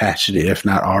already patched it, if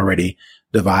not already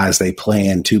devised a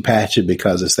plan to patch it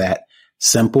because it's that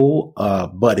simple.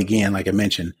 But again, like I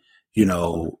mentioned,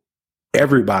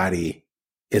 everybody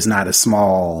is not as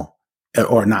small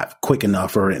or not quick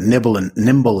enough or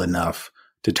nimble enough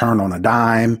to turn on a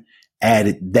dime.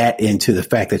 Added that into the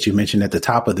fact that you mentioned at the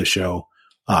top of the show,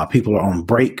 people are on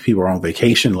break, people are on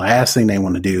vacation. Last thing they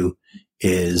want to do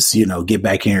is, get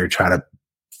back in here and try to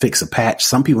fix a patch.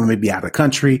 Some people may be out of the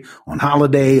country on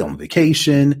holiday, on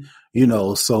vacation,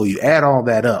 so you add all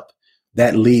that up,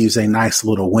 that leaves a nice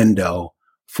little window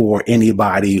for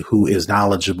anybody who is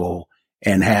knowledgeable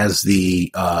and has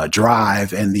the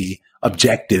drive and the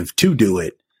objective to do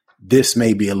it. This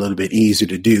may be a little bit easier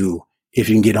to do if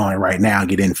you can get on it right now and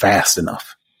get in fast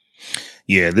enough.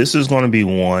 Yeah, this is going to be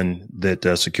one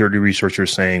that security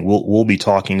researchers saying we'll be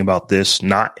talking about this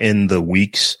not in the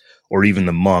weeks or even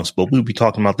the months, but we'll be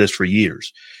talking about this for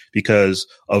years, because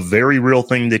a very real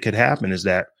thing that could happen is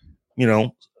that,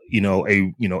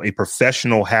 a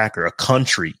professional hacker, a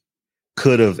country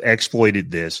could have exploited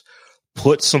this,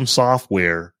 put some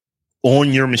software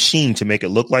on your machine to make it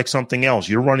look like something else.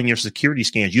 You're running your security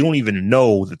scans. You don't even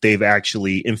know that they've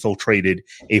actually infiltrated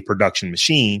a production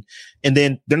machine. And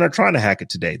then they're not trying to hack it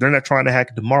today. They're not trying to hack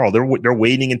it tomorrow. They're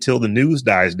waiting until the news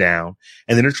dies down.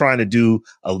 And then they're trying to do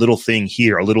a little thing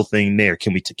here, a little thing there.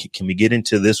 Can we get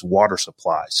into this water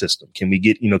supply system? Can we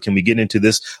get into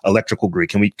this electrical grid?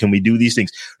 Can we do these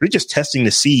things? They're just testing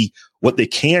to see what they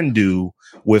can do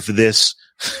with this,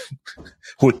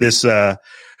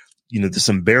 this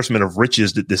embarrassment of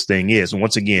riches that this thing is. And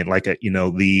once again,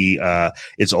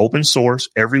 it's open source.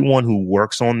 Everyone who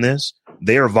works on this,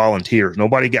 they are volunteers.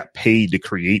 Nobody got paid to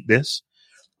create this.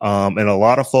 And a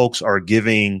lot of folks are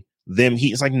giving them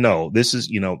heat. It's like, no, this is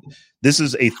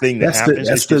a thing that happens.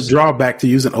 That's the drawback to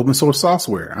using open source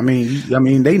software. I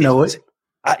mean, they know it.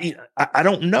 I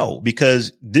don't know,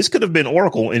 because this could have been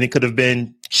Oracle and it could have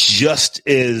been just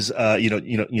as,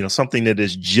 something that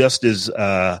is just as,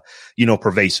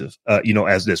 pervasive,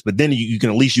 as this. But then you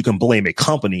can blame a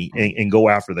company and go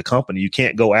after the company. You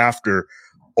can't go after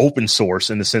open source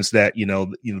in the sense that,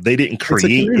 they didn't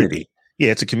create it. Yeah,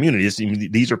 it's a community.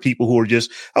 These are people who are just,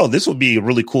 this would be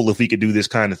really cool if we could do this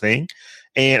kind of thing.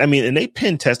 And and they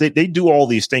pen test, they do all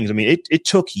these things. It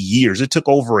took years. It took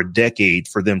over a decade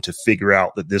for them to figure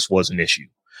out that this was an issue.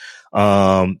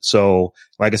 So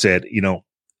like I said,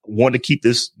 want to keep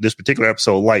this particular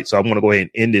episode light. So I'm going to go ahead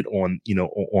and end it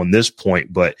on this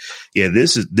point. But yeah,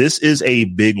 this is a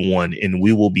big one, and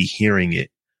we will be hearing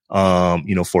it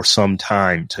for some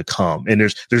time to come. And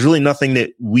there's really nothing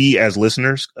that we as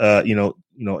listeners,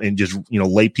 and just,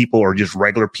 lay people or just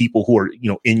regular people who are,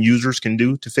 end users can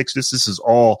do to fix this. This is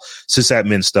all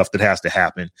sysadmin stuff that has to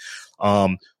happen.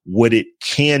 What it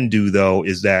can do though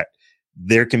is that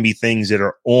there can be things that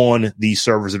are on these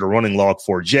servers that are running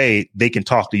Log4j. They can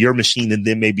talk to your machine and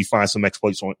then maybe find some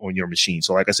exploits on your machine.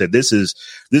 So like I said, this is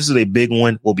a big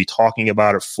one. We'll be talking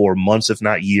about it for months, if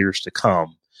not years to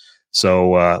come. So,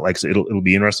 like I said, it'll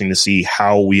be interesting to see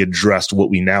how we address what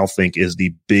we now think is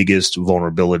the biggest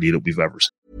vulnerability that we've ever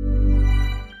seen.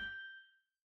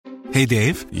 Hey,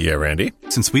 Dave. Yeah, Randy.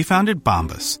 Since we founded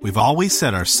Bombas, we've always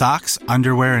said our socks,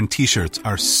 underwear, and T-shirts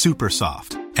are super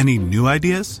soft. Any new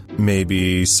ideas?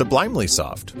 Maybe sublimely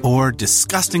soft. Or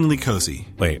disgustingly cozy.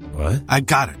 Wait, what? I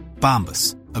got it.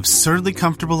 Bombas. Absurdly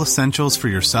comfortable essentials for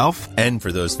yourself and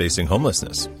for those facing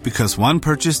homelessness. Because one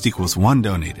purchased equals one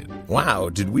donated. Wow,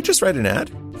 did we just write an ad?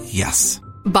 Yes.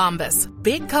 Bombas.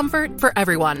 Big comfort for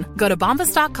everyone. Go to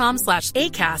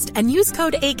bombas.com/ACAST and use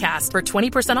code ACAST for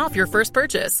 20% off your first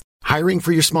purchase. Hiring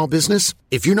for your small business?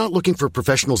 If you're not looking for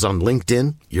professionals on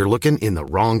LinkedIn, you're looking in the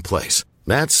wrong place.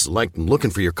 That's like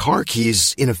looking for your car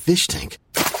keys in a fish tank.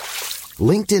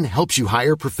 LinkedIn helps you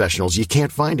hire professionals you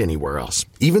can't find anywhere else,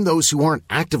 even those who aren't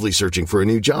actively searching for a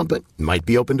new job but might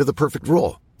be open to the perfect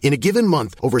role. In a given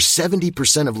month, over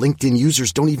 70% of LinkedIn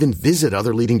users don't even visit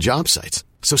other leading job sites.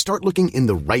 So start looking in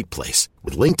the right place.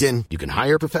 With LinkedIn, you can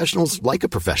hire professionals like a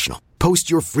professional.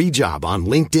 Post your free job on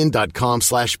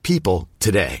linkedin.com/people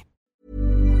today.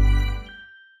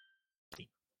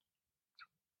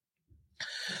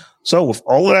 So with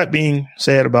all of that being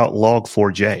said about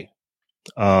Log4j,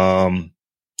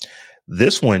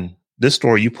 this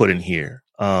story you put in here,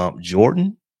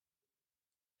 Jordan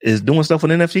is doing stuff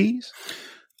with NFTs.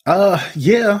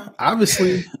 Yeah,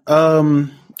 obviously, the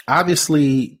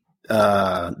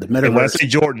metaverse. And when I say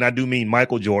Jordan, I do mean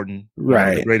Michael Jordan,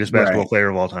 right? The greatest basketball player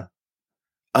of all time.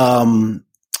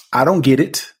 I don't get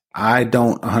it. I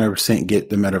don't 100%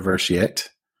 get the metaverse yet.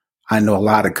 I know a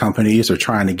lot of companies are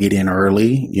trying to get in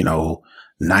early.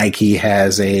 Nike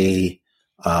has a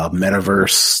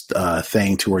metaverse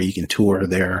thing to where you can tour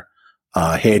their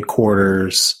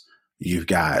headquarters. You've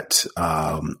got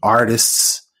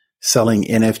artists selling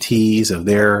NFTs of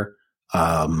their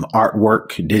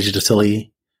artwork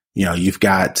digitally. You've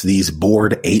got these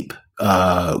Bored Ape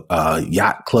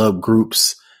yacht club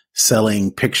groups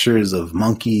selling pictures of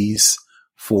monkeys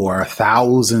for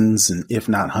thousands and if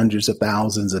not hundreds of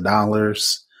thousands of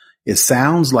dollars. It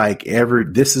sounds like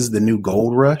this is the new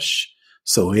gold rush.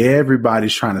 So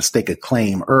everybody's trying to stake a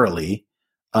claim early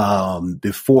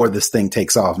before this thing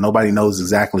takes off. Nobody knows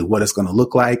exactly what it's going to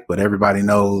look like, but everybody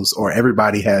knows, or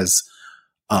everybody has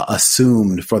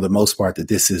assumed for the most part that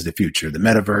this is the future. The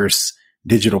metaverse,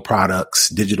 digital products,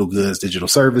 digital goods, digital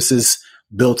services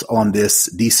built on this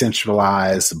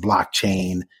decentralized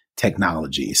blockchain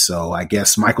technology. So I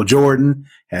guess Michael Jordan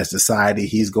has decided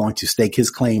he's going to stake his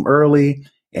claim early,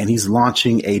 and he's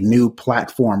launching a new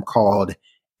platform called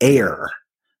Air,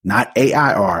 not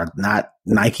AIR, not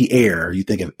Nike Air. You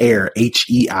think of Air,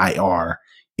 HEIR,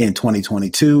 in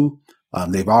 2022.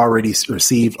 They've already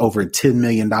received over $10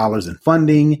 million in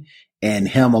funding, and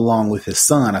him along with his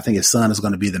son, I think his son is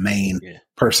going to be the main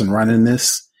person running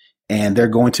this. And they're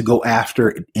going to go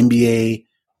after NBA,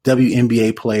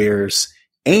 WNBA players.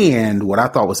 And what I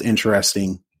thought was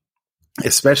interesting,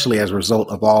 especially as a result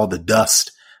of all the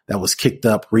dust that was kicked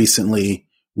up recently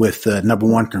with the number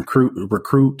one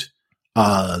recruit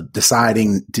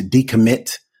deciding to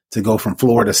decommit to go from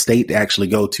Florida State to actually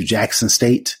go to Jackson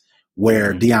State,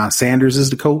 where Deion Sanders is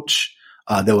the coach.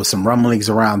 There was some rumblings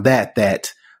around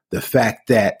that the fact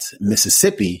that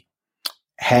Mississippi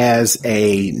has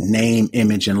a name,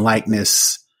 image, and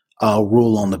likeness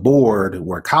rule on the board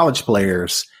where college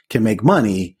players can make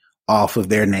money off of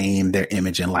their name, their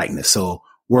image, and likeness. So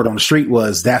word on the street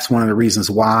was that's one of the reasons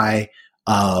why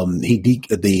I can't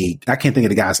think of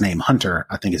the guy's name, Hunter,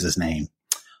 I think is his name.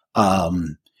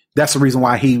 That's the reason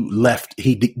why he left.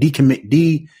 He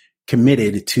decommitted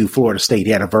to Florida State.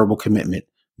 He had a verbal commitment,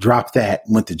 dropped that,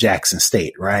 went to Jackson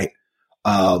State, right?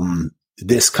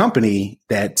 This company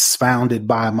that's founded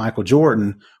by Michael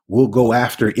Jordan will go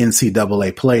after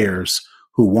NCAA players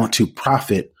who want to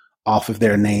profit off of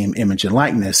their name, image, and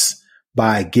likeness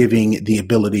by giving the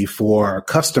ability for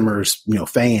customers,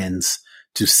 fans,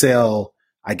 to sell,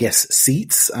 I guess,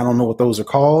 seats. I don't know what those are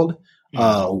called,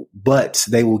 but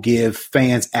they will give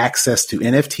fans access to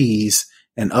NFTs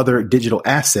and other digital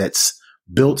assets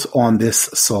built on this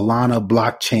Solana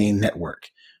blockchain network.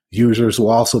 Users will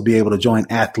also be able to join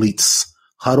Athletes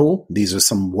Huddle. These are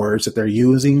some words that they're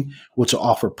using, which will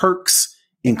offer perks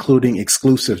including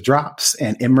exclusive drops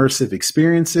and immersive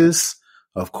experiences.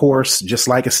 Of course, just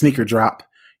like a sneaker drop,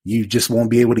 you just won't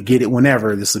be able to get it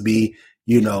whenever. This will be,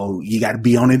 you got to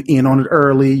be on it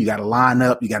early. You got to line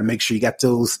up. You got to make sure you got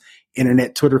those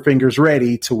internet Twitter fingers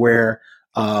ready to where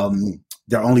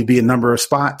there'll only be a number of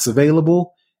spots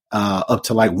available, up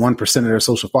to like 1% of their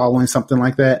social following, something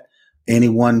like that.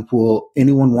 Anyone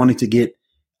wanting to get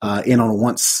in on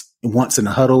once in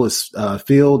the huddle is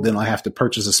filled, then I'll have to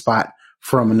purchase a spot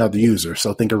from another user.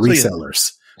 So think of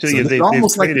resellers. So it's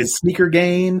almost like a sneaker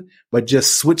game, but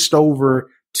just switched over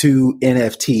to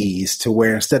NFTs, to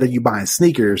where instead of you buying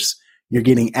sneakers, you're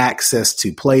getting access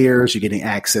to players, you're getting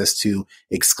access to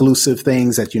exclusive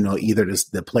things that, either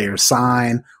the players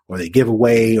sign or they give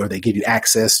away, or they give you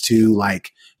access to,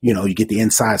 like, you get the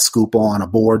inside scoop on a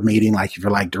board meeting. Like if you're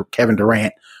like Kevin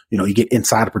Durant, you get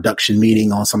inside a production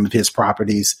meeting on some of his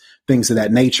properties, things of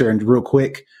that nature. And real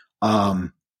quick,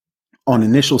 on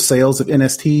initial sales of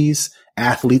NFTs,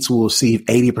 athletes will receive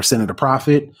 80% of the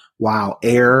profit, while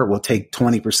Air will take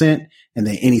 20%. And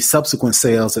then any subsequent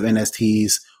sales of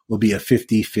NFTs will be a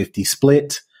 50-50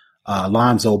 split.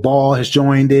 Lonzo Ball has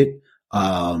joined it.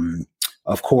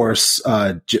 Of course,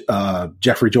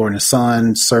 Jeffrey Jordan's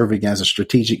son, serving as a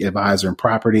strategic advisor and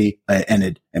property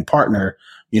and partner,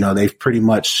 they've pretty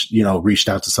much, reached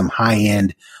out to some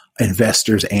high-end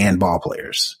investors and ball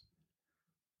players.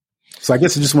 So I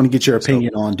guess I just want to get your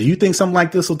opinion on, do you think something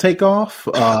like this will take off?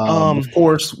 Of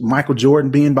course, Michael Jordan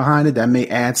being behind it, that may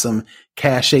add some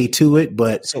cachet to it,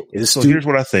 but so here's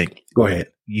what I think. Go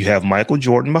ahead. You have Michael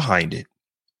Jordan behind it.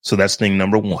 So that's thing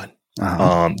number one,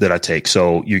 that I take.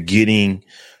 So you're getting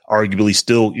arguably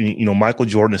still, Michael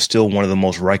Jordan is still one of the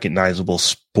most recognizable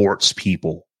sports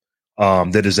people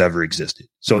that has ever existed.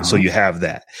 So you have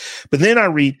that. But then I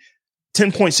read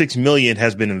 10.6 million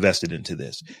has been invested into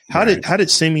this. How did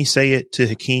Simi say it to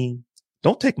Hakeem?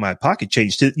 Don't take my pocket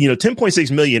change.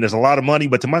 10.6 million is a lot of money,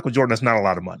 but to Michael Jordan, that's not a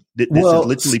lot of money. This is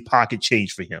literally pocket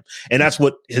change for him. And that's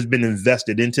what has been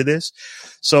invested into this.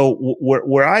 So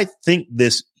where I think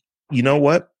this,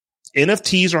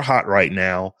 NFTs are hot right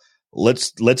now.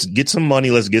 Let's get some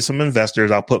money. Let's get some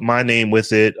investors. I'll put my name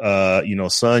with it.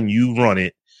 Son, you run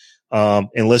it.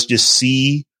 And let's just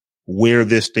see where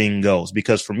this thing goes.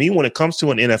 Because for me, when it comes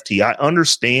to an NFT, I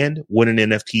understand what an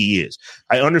NFT is.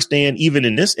 I understand, even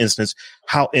in this instance,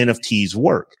 how NFTs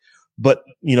work. But,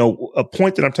 a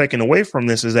point that I'm taking away from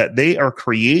this is that they are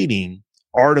creating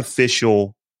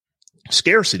artificial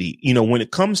scarcity. When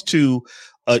it comes to,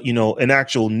 an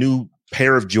actual new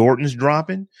pair of Jordans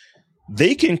dropping,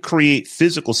 they can create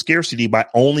physical scarcity by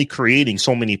only creating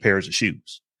so many pairs of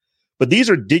shoes. But these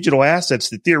are digital assets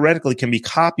that theoretically can be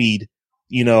copied,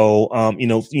 until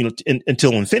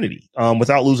infinity,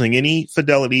 without losing any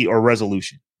fidelity or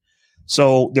resolution.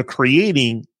 So they're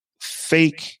creating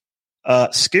fake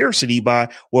scarcity by,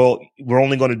 we're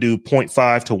only going to do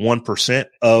 0.5 to 1%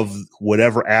 of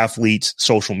whatever athlete's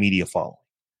social media following.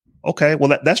 Okay,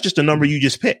 well that's just a number you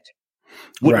just picked.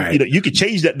 Right. You could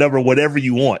change that number whatever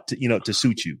you want to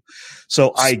suit you.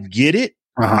 So I get it.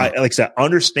 I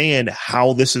understand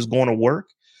how this is going to work,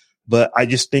 but I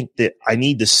just think that I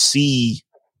need to see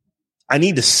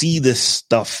this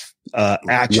stuff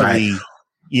actually,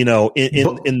 I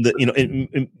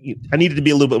need it to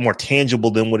be a little bit more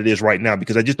tangible than what it is right now,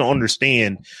 because I just don't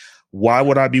understand, why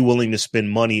would I be willing to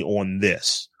spend money on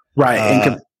this?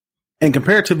 Right. And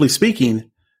comparatively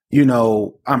speaking,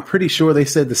 I'm pretty sure they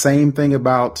said the same thing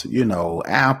about,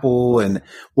 Apple, and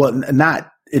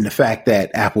not in the fact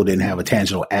that Apple didn't have a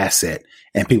tangible asset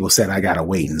and people said, I got to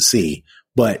wait and see.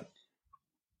 But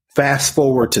fast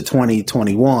forward to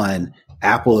 2021,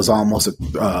 Apple is almost,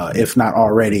 if not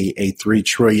already, a $3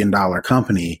 trillion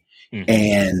company. Mm-hmm.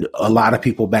 And a lot of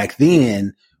people back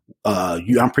then,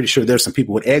 I'm pretty sure there's some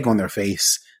people with egg on their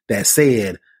face that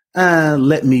said,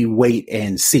 let me wait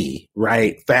and see,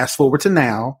 right? Fast forward to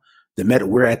now,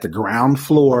 we're at the ground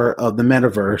floor of the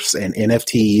metaverse and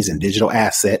NFTs and digital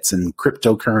assets and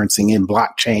cryptocurrency and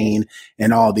blockchain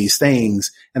and all these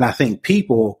things. And I think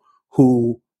people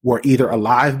who were either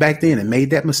alive back then and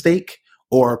made that mistake,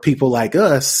 or people like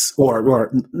us,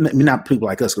 or not people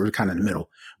like us, we're kind of in the middle,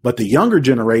 but the younger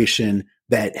generation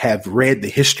that have read the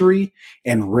history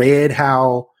and read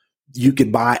how you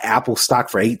could buy Apple stock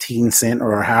for 18 cents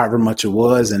or however much it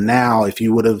was. And now if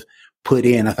you would have put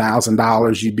in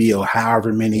 $1,000, you'd be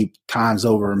however many times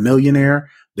over a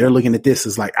millionaire. They're looking at this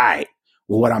as like, all right,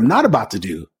 well, what I'm not about to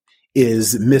do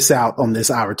is miss out on this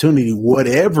opportunity,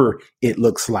 whatever it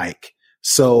looks like.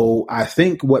 So I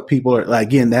think what people are,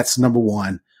 again, that's number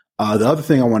one. The other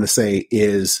thing I want to say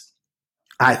is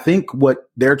I think what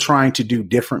they're trying to do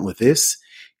different with this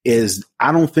is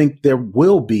I don't think there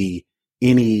will be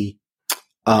any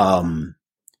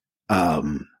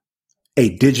a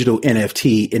digital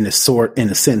NFT in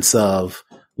the sense of,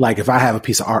 like, if I have a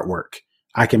piece of artwork,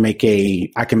 I can make a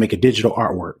digital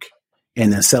artwork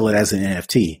and then sell it as an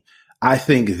NFT. I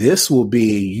think this will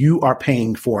be, you are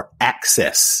paying for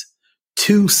access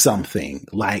to something,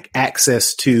 like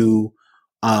access to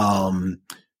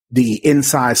the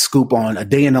inside scoop on a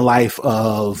day in the life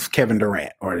of Kevin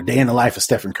Durant or a day in the life of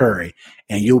Stephen Curry.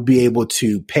 And you'll be able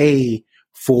to pay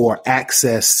for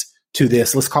access to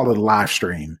this. Let's call it a live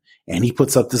stream. And he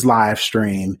puts up this live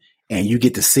stream and you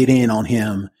get to sit in on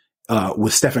him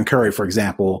with Stephen Curry, for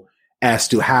example, as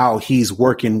to how he's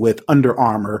working with Under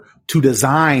Armour to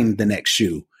design the next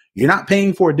shoe. You're not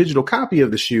paying for a digital copy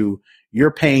of the shoe.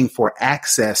 You're paying for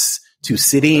access to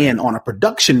sit in on a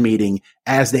production meeting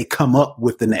as they come up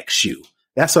with the next shoe.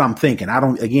 That's what I'm thinking.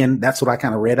 That's what I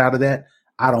kind of read out of that.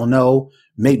 I don't know.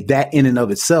 Maybe that in and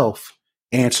of itself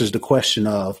answers the question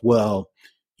of, well,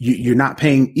 you're not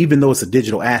paying, even though it's a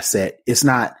digital asset, it's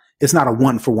not a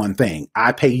one for one thing.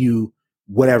 I pay you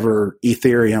whatever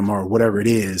Ethereum or whatever it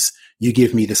is. You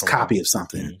give me this copy of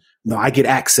something. Mm-hmm. No, I get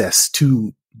access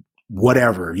to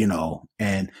whatever,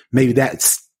 and maybe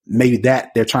that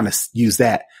they're trying to use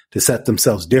that to set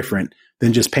themselves different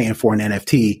than just paying for an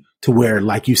NFT to where,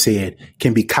 like you said,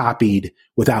 can be copied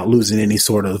without losing any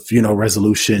sort of,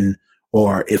 resolution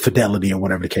or fidelity or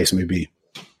whatever the case may be.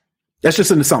 That's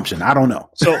just an assumption. I don't know.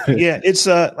 So yeah, it's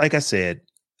like I said,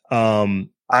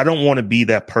 I don't want to be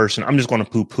that person. I'm just going to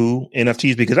poo-poo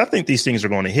NFTs because I think these things are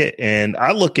going to hit. And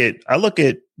I look at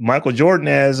Michael Jordan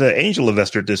as an angel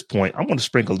investor at this point. I'm going to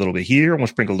sprinkle a little bit here. I'm going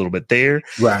to sprinkle a little bit there.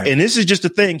 Right. And this is just a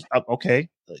thing. Okay.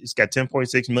 It's got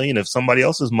 10.6 million. If somebody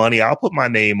else's money, I'll put my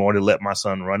name on it, let my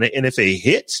son run it. And if it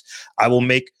hits, I will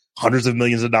make hundreds of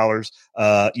millions of dollars,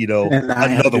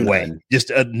 another way, just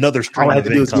another stream all I of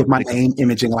have to do income. is give my name,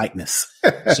 image, and likeness.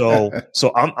 So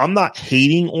I'm not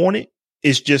hating on it.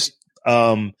 It's just,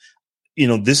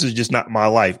 this is just not my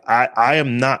life. I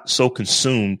am not so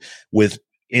consumed with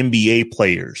NBA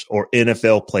players or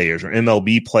NFL players or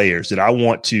MLB players that I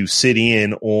want to sit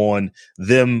in on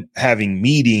them having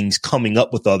meetings, coming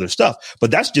up with other stuff.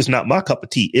 But that's just not my cup of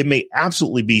tea. It may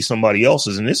absolutely be somebody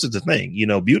else's. And this is the thing,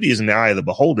 beauty is in the eye of the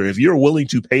beholder. If you're willing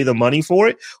to pay the money for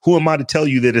it, who am I to tell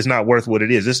you that it's not worth what it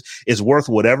is? This is worth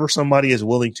whatever somebody is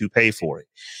willing to pay for it.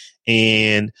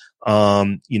 And,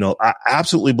 I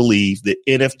absolutely believe that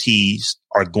NFTs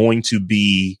are going to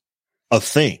be a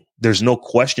thing. There's no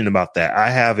question about that.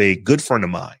 I have a good friend of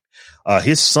mine.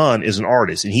 His son is an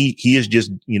artist and he has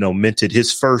just, minted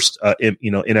his first,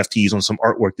 NFTs on some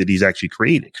artwork that he's actually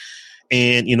creating.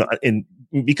 And, and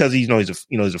because he's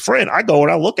a friend, I go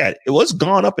and I look at it. It was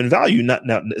gone up in value.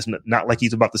 It's not like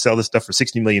he's about to sell this stuff for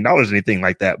 $60 million or anything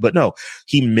like that. But no,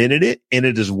 he minted it and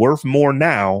it is worth more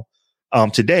now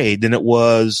today than it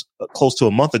was close to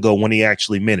a month ago when he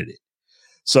actually minted it.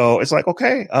 So it's like,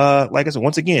 okay, like I said,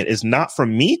 once again, it's not for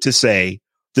me to say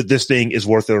that this thing is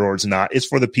worth it or it's not. It's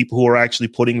for the people who are actually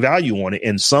putting value on it.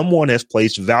 And someone has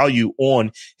placed value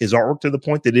on his artwork to the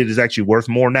point that it is actually worth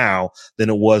more now than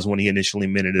it was when he initially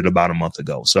minted it about a month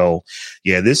ago. So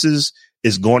yeah, this is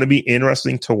going to be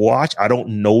interesting to watch. I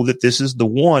don't know that this is the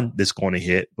one that's going to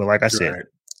hit, but like I said,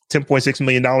 $10.6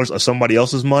 million of somebody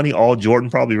else's money. All Jordan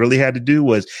probably really had to do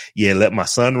was, let my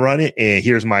son run it. And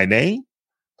here's my name.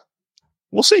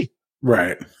 We'll see.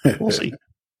 Right. We'll see.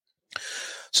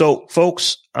 So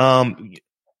folks,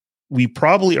 we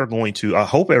probably are going to, I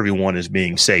hope everyone is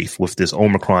being safe with this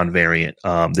Omicron variant,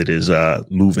 that is,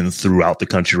 moving throughout the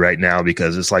country right now,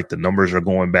 because it's like the numbers are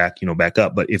going back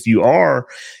up. But if you are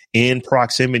in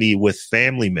proximity with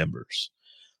family members,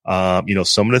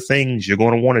 some of the things you're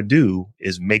going to want to do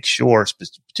is make sure,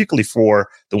 particularly for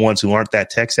the ones who aren't that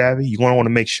tech savvy, you're going to want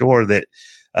to make sure that,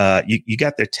 you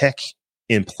got their tech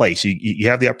in place. You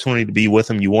have the opportunity to be with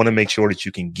them. You want to make sure that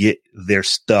you can get their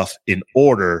stuff in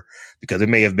order, because it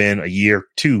may have been a year or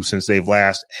two since they've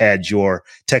last had your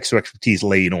tech expertise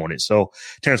laid on it. So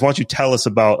Terrence, why don't you tell us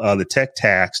about the tech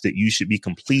tasks that you should be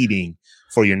completing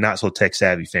for your not so tech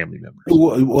savvy family members?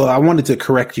 Well, I wanted to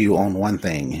correct you on one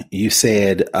thing. You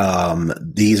said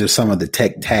these are some of the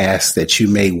tech tasks that you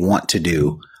may want to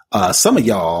do. Some of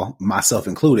y'all, myself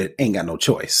included, ain't got no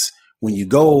choice. When you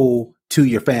go to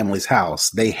your family's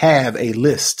house, they have a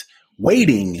list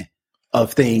waiting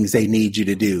of things they need you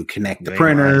to do. Connect the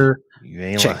printer,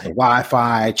 check the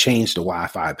Wi-Fi, change the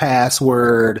Wi-Fi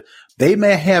password. They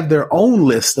may have their own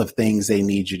list of things they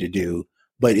need you to do.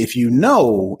 But if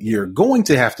you're going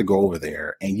to have to go over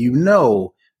there and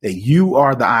that you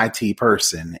are the IT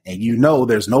person and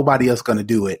there's nobody else going to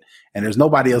do it and there's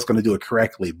nobody else going to do it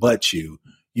correctly but you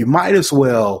you might as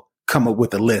well come up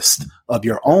with a list of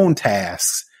your own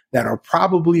tasks that are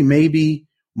probably maybe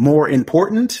more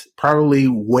important, probably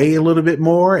weigh a little bit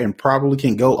more, and probably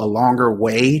can go a longer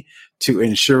way to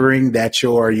ensuring that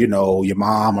your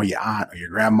mom or your aunt or your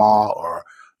grandma or,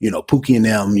 Pookie and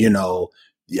them,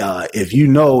 if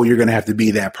you're going to have to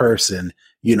be that person,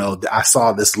 I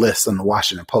saw this list on the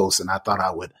Washington Post and I thought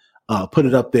I would put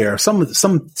it up there. Some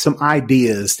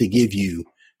ideas to give you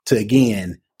to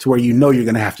where you're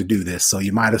going to have to do this. So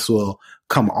you might as well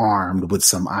come armed with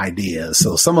some ideas.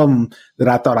 So some of them that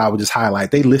I thought I would just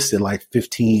highlight, they listed like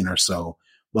 15 or so,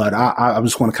 but I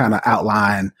just want to kind of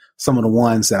outline some of the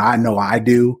ones that I know I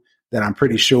do that I'm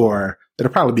pretty sure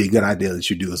that'll probably be a good idea that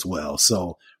you do as well.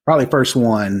 So probably first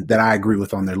one that I agree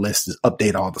with on their list is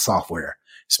update all the software,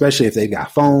 especially if they've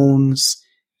got phones,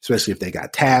 especially if they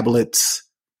got tablets,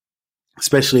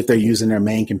 especially if they're using their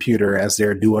main computer as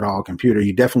their do-it-all computer.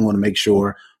 You definitely want to make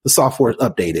sure the software is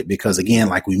updated because, again,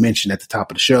 like we mentioned at the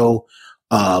top of the show,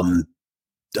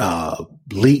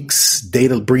 leaks,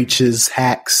 data breaches,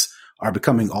 hacks are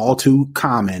becoming all too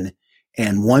common.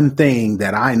 And one thing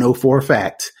that I know for a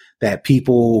fact that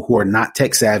people who are not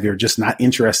tech savvy or just not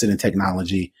interested in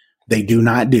technology, they do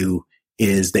not do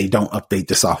is they don't update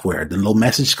the software. The little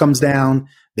message comes down,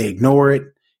 they ignore it.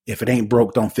 If it ain't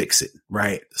broke, don't fix it,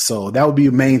 right? So that would be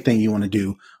the main thing you want to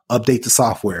do. Update the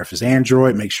software. If it's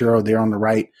Android, make sure they're on the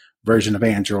right version of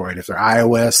Android. If they're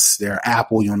iOS, they're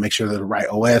Apple, you want to make sure they're the right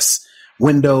OS.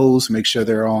 Windows, make sure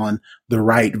they're on the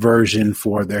right version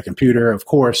for their computer. Of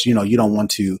course, you don't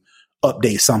want to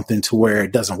update something to where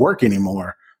it doesn't work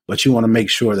anymore, but you want to make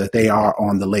sure that they are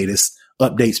on the latest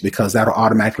updates because that'll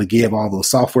automatically give all those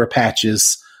software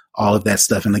patches, all of that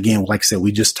stuff. And again, like I said,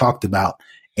 we just talked about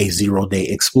a 0-day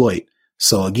exploit.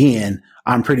 So again,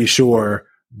 I'm pretty sure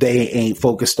they ain't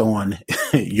focused on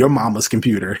your mama's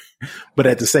computer, but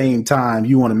at the same time,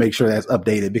 you want to make sure that's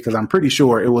updated because I'm pretty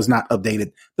sure it was not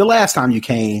updated the last time you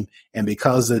came. And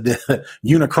because of the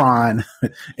Unicron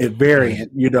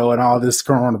variant, and all this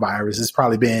coronavirus, it's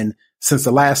probably been since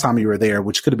the last time you were there,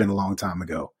 which could have been a long time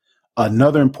ago.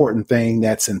 Another important thing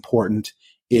that's important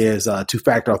is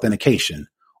two-factor authentication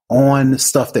on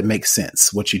stuff that makes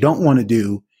sense. What you don't want to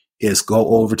do is go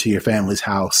over to your family's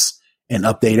house and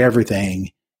update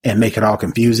everything and make it all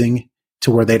confusing to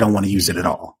where they don't want to use it at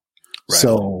all. Right.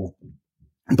 So,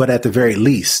 but at the very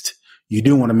least, you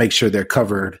do want to make sure they're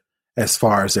covered as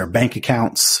far as their bank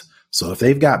accounts. So if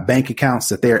they've got bank accounts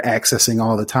that they're accessing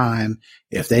all the time,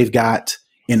 if they've got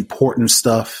important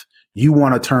stuff, you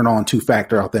want to turn on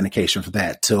two-factor authentication for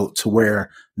that to where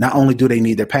not only do they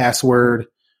need their password,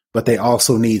 but they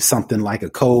also need something like a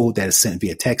code that is sent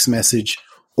via text message,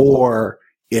 or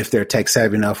if they're tech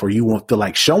savvy enough or you won't feel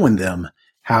like showing them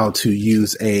how to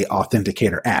use a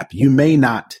authenticator app. You may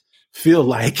not feel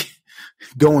like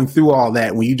going through all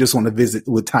that when you just want to visit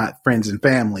with friends and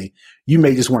family. You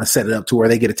may just want to set it up to where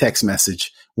they get a text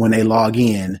message when they log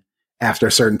in after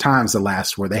certain times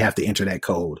elapsed where they have to enter that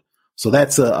code. So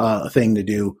that's a thing to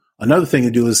do. Another thing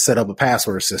to do is set up a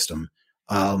password system.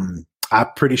 I'm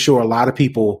pretty sure a lot of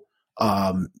people,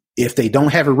 if they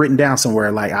don't have it written down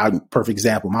somewhere, like perfect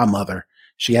example, my mother,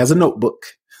 she has a notebook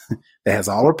that has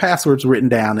all her passwords written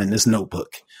down in this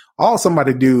notebook. All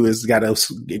somebody do is got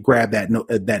to grab that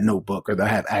notebook, or they'll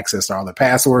have access to all their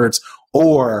passwords,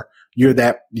 or you're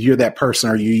that person,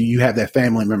 or you have that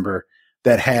family member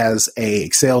that has a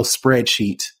Excel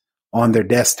spreadsheet on their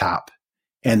desktop,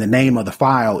 and the name of the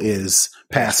file is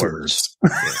passwords.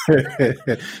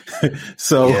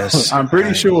 So yes, I'm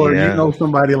pretty sure you know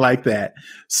somebody like that.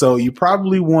 So you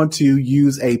probably want to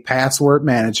use a password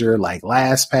manager like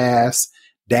LastPass,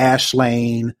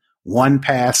 Dashlane,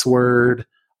 1Password,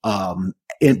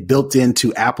 built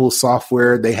into Apple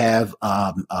software. They have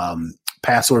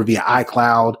password via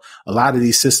iCloud. A lot of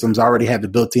these systems already have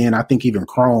it built in. I think even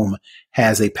Chrome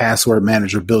has a password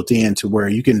manager built in to where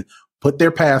you can put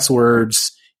their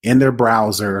passwords in their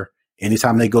browser.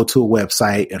 Anytime they go to a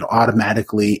website, it'll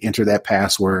automatically enter that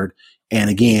password. And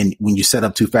again, when you set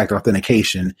up two-factor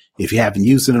authentication, if you haven't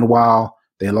used it in a while,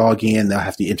 they log in, they'll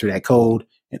have to enter that code,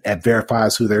 and that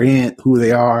verifies who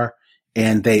they are,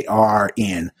 and they are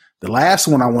in. The last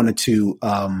one I wanted to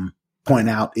point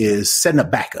out is setting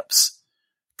up backups,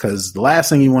 because the last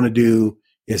thing you want to do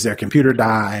is their computer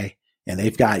die, and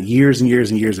they've got years and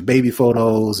years and years of baby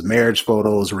photos, marriage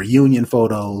photos, reunion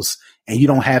photos, and you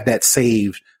don't have that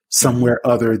saved somewhere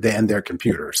other than their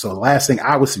computer. So the last thing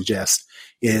I would suggest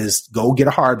is go get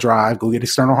a hard drive, go get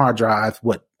external hard drive,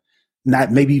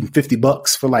 not maybe even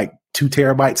 $50 for like 2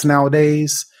 terabytes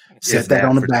nowadays. Set that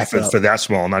on the backup. For that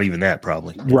small, not even that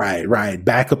probably. Right.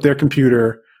 Back up their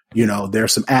computer.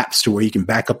 There's some apps to where you can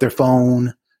back up their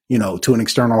phone, to an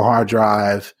external hard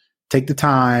drive. Take the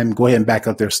time, go ahead and back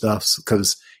up their stuff,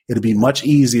 because it'll be much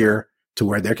easier to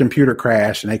where their computer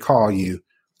crashed and they call you,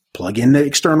 plug in the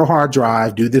external hard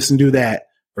drive, do this and do that,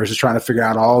 versus trying to figure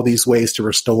out all these ways to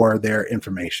restore their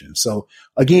information. So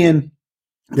again,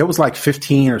 there was like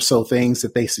 15 or so things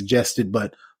that they suggested,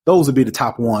 but those would be the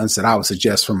top ones that I would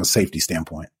suggest from a safety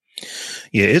standpoint.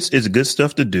 Yeah, it's good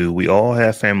stuff to do. We all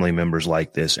have family members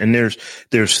like this. And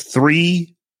there's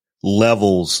 3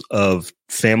 levels of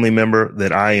family member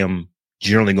that I am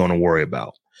generally going to worry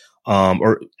about.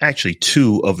 Or actually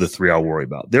 2 of the 3 I'll worry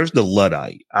about. There's the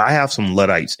Luddite. I have some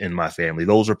Luddites in my family.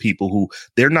 Those are people who,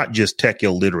 they're not just tech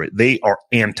illiterate. They are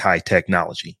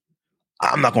anti-technology.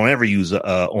 I'm not going to ever use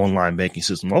a online banking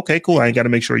system. Okay, cool. I ain't got to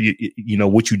make sure you know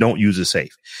what you don't use is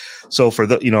safe. So for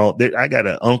I got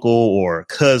an uncle or a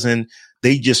cousin.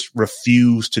 They just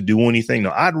refuse to do anything.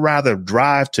 No, I'd rather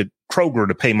drive to Kroger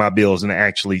to pay my bills than to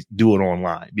actually do it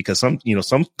online, because some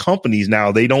companies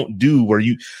now, they don't do where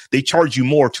they charge you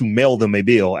more to mail them a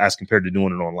bill as compared to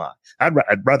doing it online.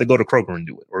 I'd rather go to Kroger and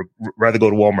do it, or rather go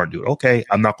to Walmart and do it. Okay,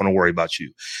 I'm not going to worry about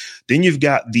you. Then you've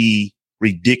got the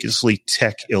ridiculously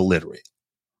tech illiterate.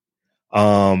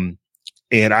 And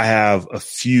I have a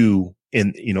few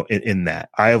in that.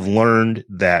 I have learned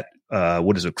that,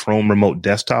 Chrome Remote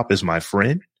Desktop is my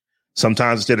friend.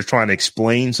 Sometimes instead of trying to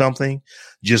explain something,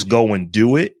 just go and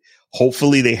do it.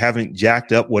 Hopefully they haven't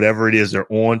jacked up whatever it is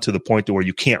they're on to the point to where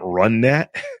you can't run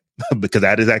that, because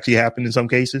that has actually happened in some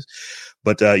cases.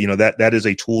 But, that is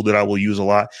a tool that I will use a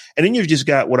lot. And then you've just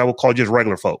got what I would call just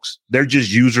regular folks. They're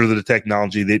just users of the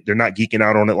technology. They're not geeking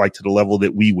out on it like to the level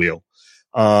that we will.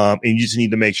 And you just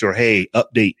need to make sure, hey,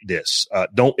 update this.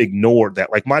 Don't ignore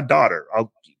that. Like my daughter,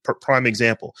 prime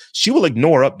example, she will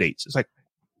ignore updates. It's like,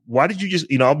 why did you just,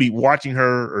 I'll be watching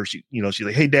her, or she's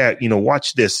like, hey dad,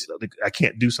 watch this. I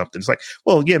can't do something. It's like,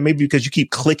 well, yeah, maybe because you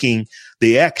keep clicking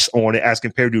the X on it as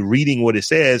compared to reading what it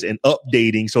says and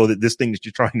updating so that this thing that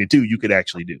you're trying to do, you could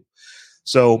actually do.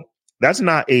 So that's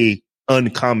not a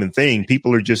uncommon thing.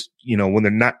 People are just, when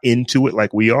they're not into it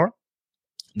like we are,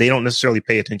 they don't necessarily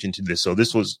pay attention to this. So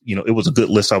this was, it was a good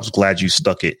list. I was glad you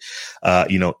stuck it,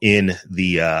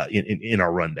 in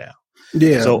our rundown.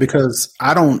 Yeah, so, because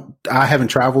I haven't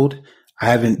traveled. I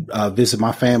haven't visited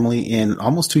my family in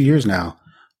almost 2 years now.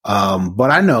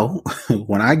 But I know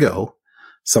when I go,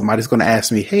 somebody's going to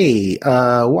ask me, hey,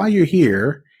 while you're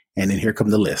here, and then here come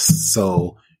the list.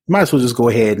 So you might as well just go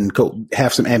ahead and go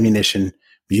have some ammunition.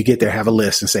 When you get there, have a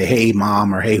list and say, hey,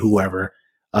 mom, or hey, whoever,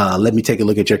 let me take a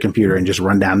look at your computer and just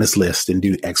run down this list and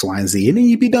do X, Y, and Z, and then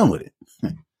you'd be done with it.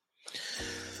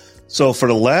 So for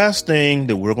the last thing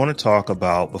that we're going to talk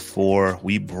about before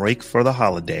we break for the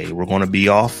holiday, we're going to be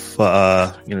off.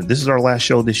 This is our last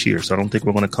show this year, so I don't think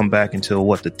we're going to come back until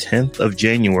the 10th of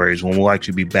January is when we'll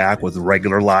actually be back with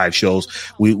regular live shows.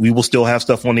 We will still have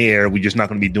stuff on the air. We're just not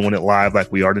going to be doing it live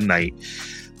like we are tonight.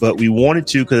 But we wanted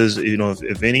to, because,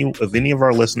 if any of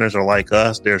our listeners are like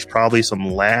us, there's probably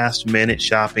some last minute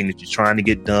shopping that you're trying to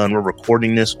get done. We're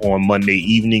recording this on Monday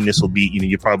evening. This will be,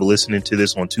 you're probably listening to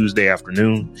this on Tuesday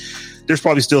afternoon. There's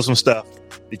probably still some stuff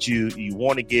that you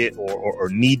want to get or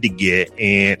need to get.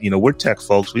 And, we're tech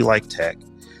folks. We like tech.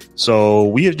 So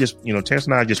we have just, Terrence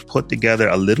and I just put together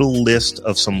a little list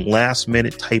of some last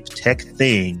minute type tech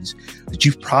things that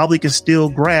you probably can still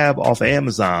grab off of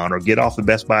Amazon or get off of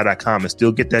BestBuy.com and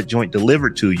still get that joint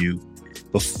delivered to you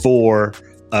before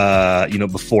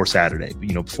Saturday,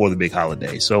 before the big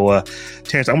holiday. So,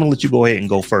 Terrence, I'm going to let you go ahead and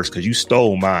go first, because you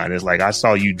stole mine. It's like I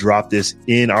saw you drop this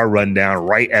in our rundown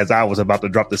right as I was about to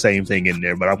drop the same thing in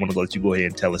there, but I want to let you go ahead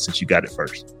and tell us since you got it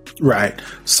first. Right.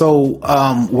 So,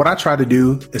 what I try to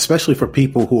do, especially for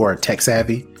people who are tech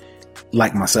savvy,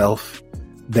 like myself,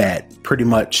 that pretty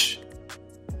much,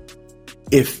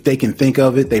 if they can think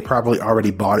of it, they probably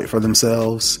already bought it for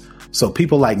themselves. So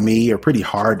people like me are pretty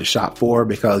hard to shop for,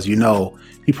 because,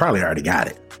 he probably already got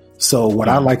it. So what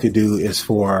I like to do is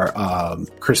for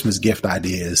Christmas gift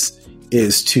ideas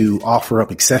is to offer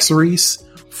up accessories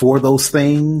for those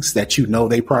things that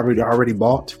they probably already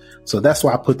bought. So that's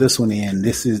why I put this one in.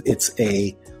 It's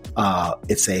a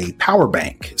power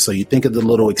bank. So you think of the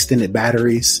little extended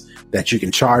batteries that you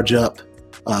can charge up,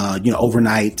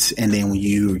 overnight. And then when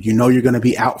you're going to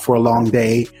be out for a long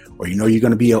day, or you're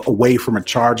going to be away from a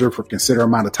charger for a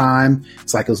considerable amount of time,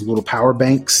 it's like those little power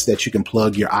banks that you can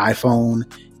plug your iPhone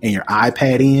and your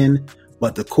iPad in.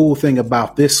 But the cool thing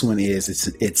about this one is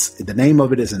it's the name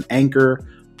of it is an Anker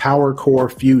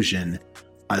PowerCore Fusion,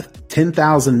 a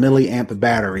 10,000 milliamp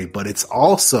battery, but it's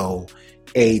also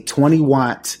a 20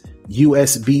 watt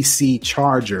USB-C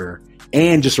charger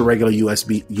and just a regular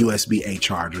USB-A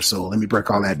charger. So let me break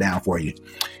all that down for you.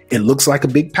 It looks like a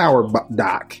big power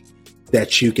dock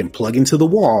that you can plug into the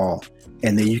wall,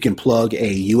 and then you can plug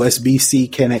a USB-C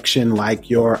connection like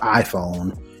your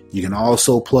iPhone. You can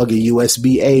also plug a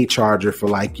USB-A charger for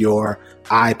like your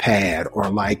iPad or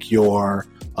like your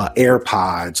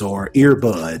AirPods or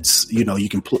earbuds. You know, you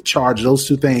can charge those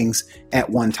two things at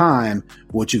one time.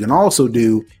 What you can also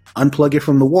do, unplug it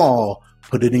from the wall,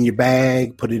 put it in your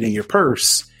bag, put it in your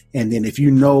purse. And then if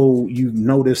you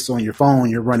notice on your phone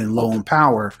you're running low on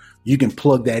power, you can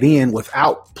plug that in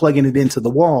without plugging it into the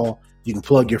wall. You can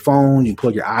plug your phone, you can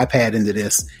plug your iPad into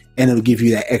this, and it'll give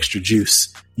you that extra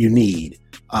juice you need.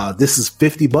 This is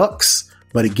 $50,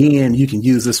 but again, you can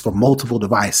use this for multiple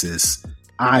devices: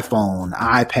 iPhone,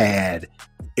 iPad,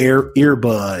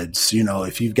 earbuds. You know,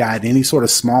 if you've got any sort of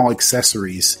small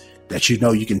accessories that you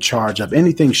know you can charge up,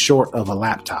 anything short of a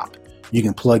laptop, you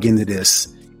can plug into this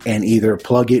and either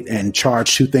plug it and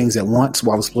charge two things at once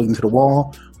while it's plugged into the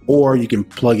wall, or you can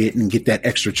plug it and get that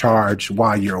extra charge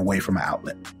while you're away from an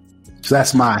outlet. So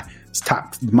that's my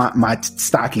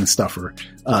stocking stuffer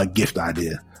gift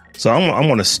idea. So I'm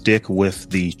going to stick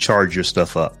with the charge your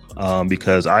stuff up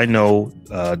because I know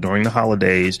during the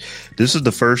holidays, this is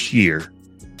the first year,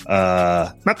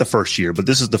 not the first year, but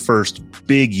this is the first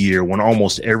big year when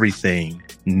almost everything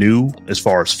new as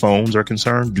far as phones are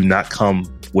concerned do not come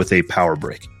with a power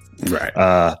brick.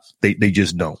 Right. They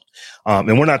just don't.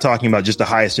 And we're not talking about just the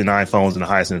highest in iPhones and the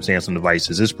highest in Samsung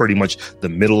devices. It's pretty much the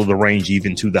middle of the range,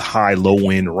 even to the high,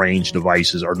 low end range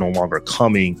devices are no longer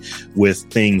coming with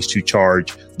things to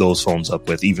charge those phones up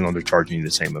with, even though they're charging you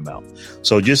the same amount.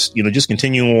 So just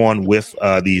continue on with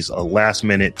these last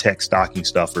minute tech stocking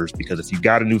stuffers, because if you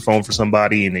got a new phone for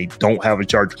somebody and they don't have a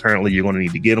charger currently, you're going to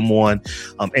need to get them one.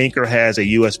 Anker has a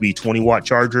USB 20-watt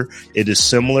charger. It is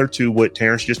similar to what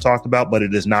Terrence just talked about, but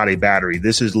it is not a battery.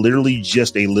 This is literally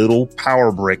just a little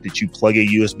power brick that you plug a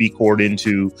USB cord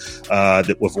into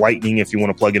that with Lightning if you want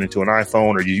to plug it into an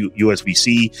iPhone, or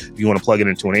USB-C if you want to plug it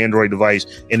into an Android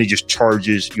device, and it just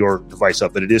charges your device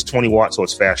up. But it is 20 watts, so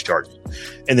it's fast charging.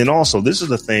 And then also, this is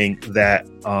the thing that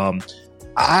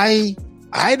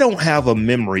I don't have a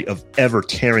memory of ever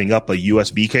tearing up a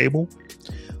USB cable.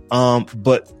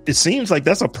 But it seems like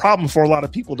that's a problem for a lot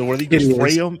of people, where they just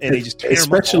spray them and they just tear them up.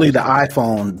 Especially the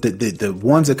iPhone, the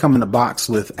ones that come in the box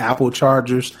with Apple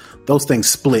chargers, those things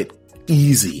split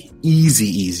easy.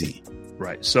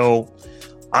 Right. So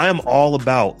I am all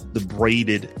about the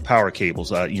braided power cables,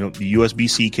 the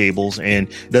USB-C cables. And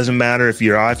it doesn't matter if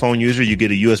you're an iPhone user, you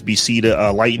get a USB-C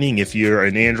to Lightning. If you're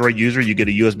an Android user, you get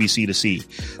a USB-C to C.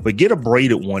 But get a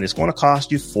braided one. It's going to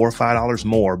cost you $4 or $5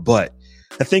 more, but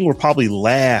the thing will probably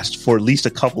last for at least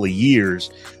a couple of years.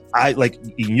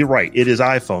 You're right. It is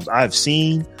iPhones. I've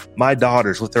seen my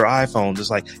daughters with their iPhones. It's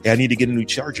like, hey, I need to get a new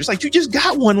charger. It's like, you just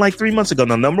got one like 3 months ago.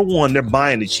 Now, number one, they're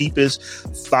buying the cheapest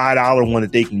 $5 one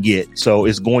that they can get. So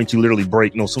it's going to literally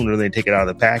break no sooner than they take it out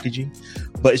of the packaging.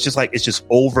 But it's just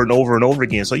over and over and over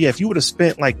again. So yeah, if you would have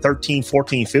spent like $13,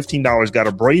 $14, $15, got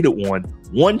a braided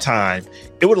one time,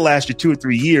 it would have lasted 2 or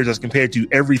 3 years as compared to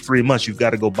every 3 months, you've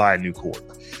got to go buy a new cord.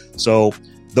 So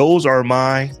those are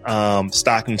my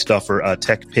stocking stuffer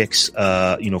tech picks,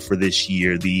 for this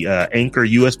year. The Anker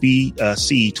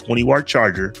USB-C 20-watt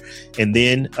charger, and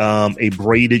then a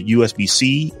braided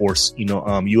USB-C or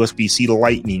USB-C to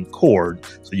Lightning cord,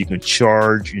 so you can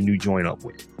charge your new joint up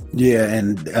with. Yeah,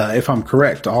 and if I'm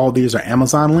correct, all these are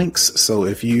Amazon links. So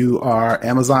if you are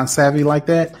Amazon savvy like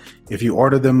that, if you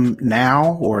order them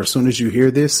now or as soon as you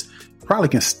hear this, you probably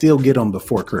can still get them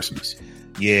before Christmas.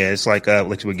 Yeah, it's like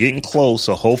we're getting close.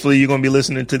 So hopefully you're going to be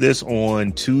listening to this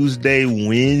on Tuesday,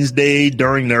 Wednesday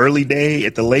during the early day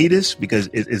at the latest, because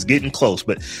it's getting close.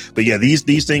 But yeah,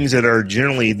 these things that are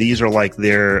generally, these are like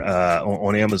they're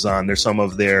on Amazon. They're some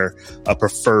of their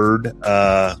preferred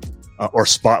or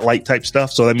spotlight type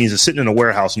stuff. So that means it's sitting in a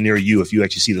warehouse near you if you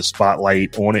actually see the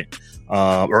spotlight on it.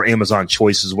 Or Amazon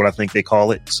Choice is what I think they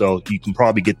call it. So you can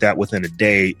probably get that within a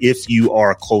day if you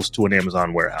are close to an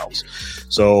Amazon warehouse.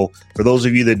 So for those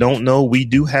of you that don't know, we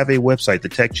do have a website,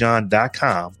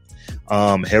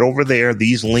 thetechjohn.com. Head over there.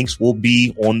 These links will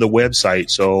be on the website.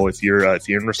 So if you're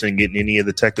interested in getting any of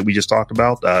the tech that we just talked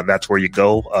about, that's where you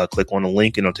go. Click on the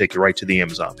link and it'll take you right to the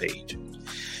Amazon page.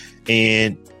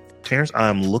 And Terrence,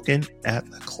 I'm looking at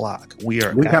the clock.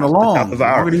 We're kind of long.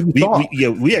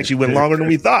 We actually went longer than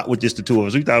we thought with just the two of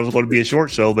us. We thought it was going to be a short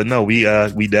show, but no, we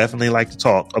definitely like to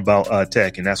talk about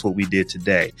tech, and that's what we did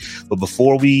today. But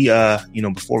before we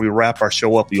wrap our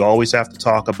show up, we always have to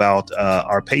talk about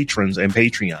our patrons and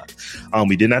Patreon.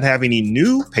 We did not have any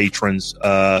new patrons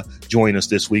join us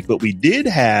this week, but we did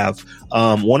have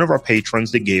one of our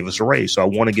patrons that gave us a raise. So I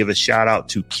want to give a shout out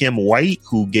to Kim White,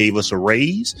 who gave us a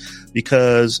raise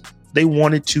because they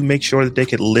wanted to make sure that they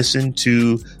could listen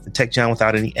to the Tech John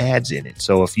without any ads in it.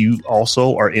 So if you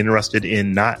also are interested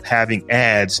in not having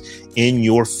ads in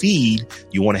your feed,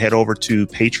 you want to head over to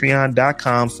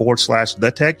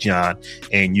patreon.com/The Tech John,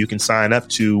 and you can sign up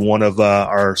to one of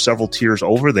our several tiers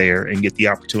over there and get the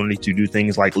opportunity to do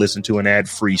things like listen to an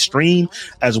ad-free stream,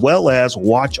 as well as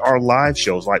watch our live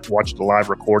shows, like watch the live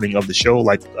recording of the show,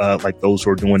 like those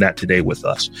who are doing that today with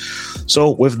us.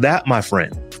 So with that, my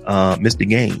friend, Mr.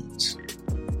 Gaines,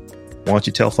 why don't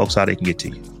you tell folks how they can get to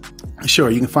you?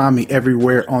 Sure. You can find me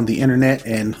everywhere on the internet.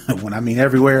 And when I mean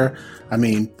everywhere, I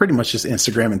mean pretty much just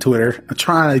Instagram and Twitter. I'm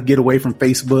trying to get away from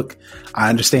Facebook.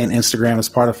 I understand Instagram is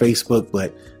part of Facebook,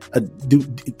 but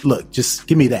just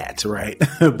give me that, right?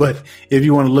 But if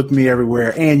you want to look me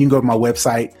everywhere, and you can go to my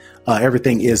website,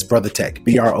 everything is Brother Tech,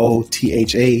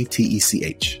 BROTHATECH.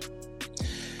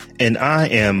 And I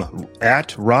am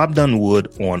at Rob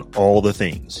Dunwood on all the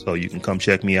things. So you can come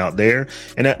check me out there.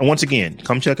 And once again,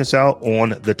 come check us out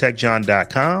on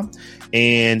thetechjohn.com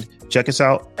and check us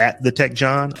out at The Tech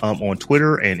John on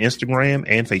Twitter and Instagram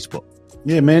and Facebook.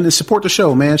 Yeah, man. Support the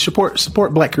show, man.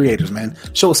 Support Black creators, man.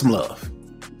 Show us some love.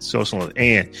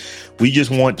 And we just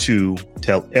want to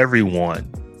tell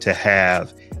everyone to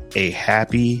have a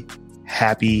happy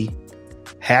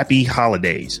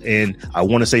holidays. And I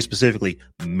want to say specifically,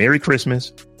 Merry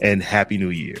Christmas and Happy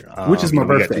New Year. Which is my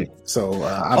birthday. So,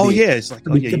 it's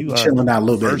like, you chilling out a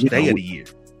little first bit. Day of the year.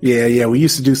 Yeah. We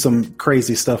used to do some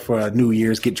crazy stuff for New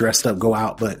Year's, get dressed up, go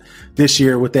out. But this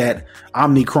year with that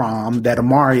Omnicron, that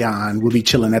Amarion, we'll be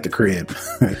chilling at the crib.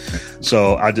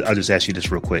 So I'll just ask you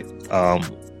this real quick.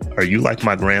 Are you like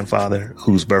my grandfather,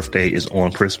 whose birthday is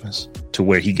on Christmas, to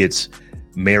where he gets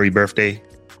Merry birthday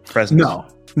presents?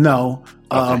 No.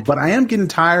 Okay. But I am getting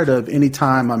tired of any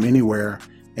time I'm anywhere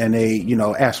and they,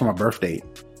 ask for my birth date.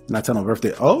 And I tell them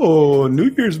birthday, oh, New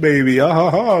Year's baby.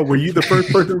 Were you the first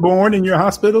person born in your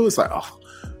hospital? It's like,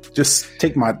 just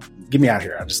get me out of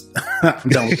here. I'm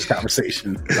done with this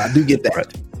conversation. I do get that.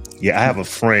 Right. Yeah, I have a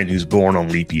friend who's born on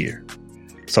leap year.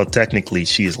 So technically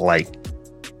she is like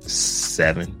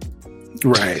 7.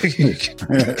 Right.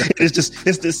 It's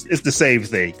the same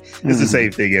thing. It's the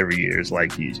same thing every year. It's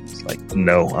like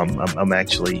no, I'm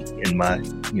actually in my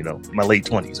my late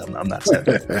 20s. I'm not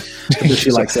 7.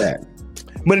 She likes that.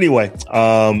 But anyway,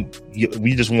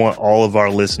 we just want all of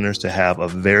our listeners to have a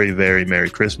very, very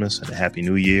Merry Christmas and a Happy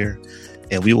New Year,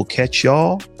 and we will catch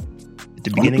y'all at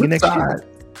the beginning of next year.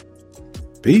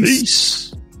 Peace.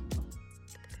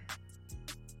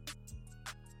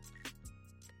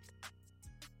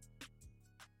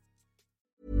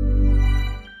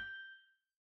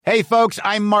 Hey, folks,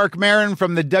 I'm Mark Maron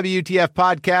from the WTF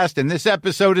Podcast, and this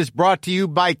episode is brought to you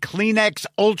by Kleenex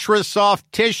Ultra Soft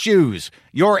Tissues,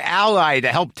 your ally to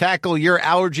help tackle your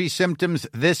allergy symptoms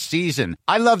this season.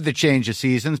 I love the change of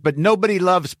seasons, but nobody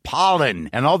loves pollen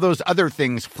and all those other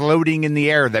things floating in the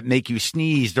air that make you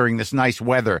sneeze during this nice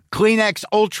weather. Kleenex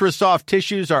Ultra Soft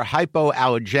Tissues are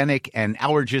hypoallergenic and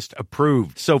allergist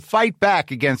approved, so fight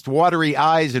back against watery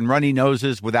eyes and runny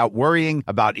noses without worrying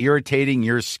about irritating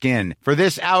your skin. For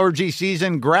this allergy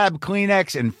season, grab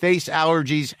Kleenex and face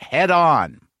allergies head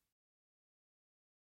on.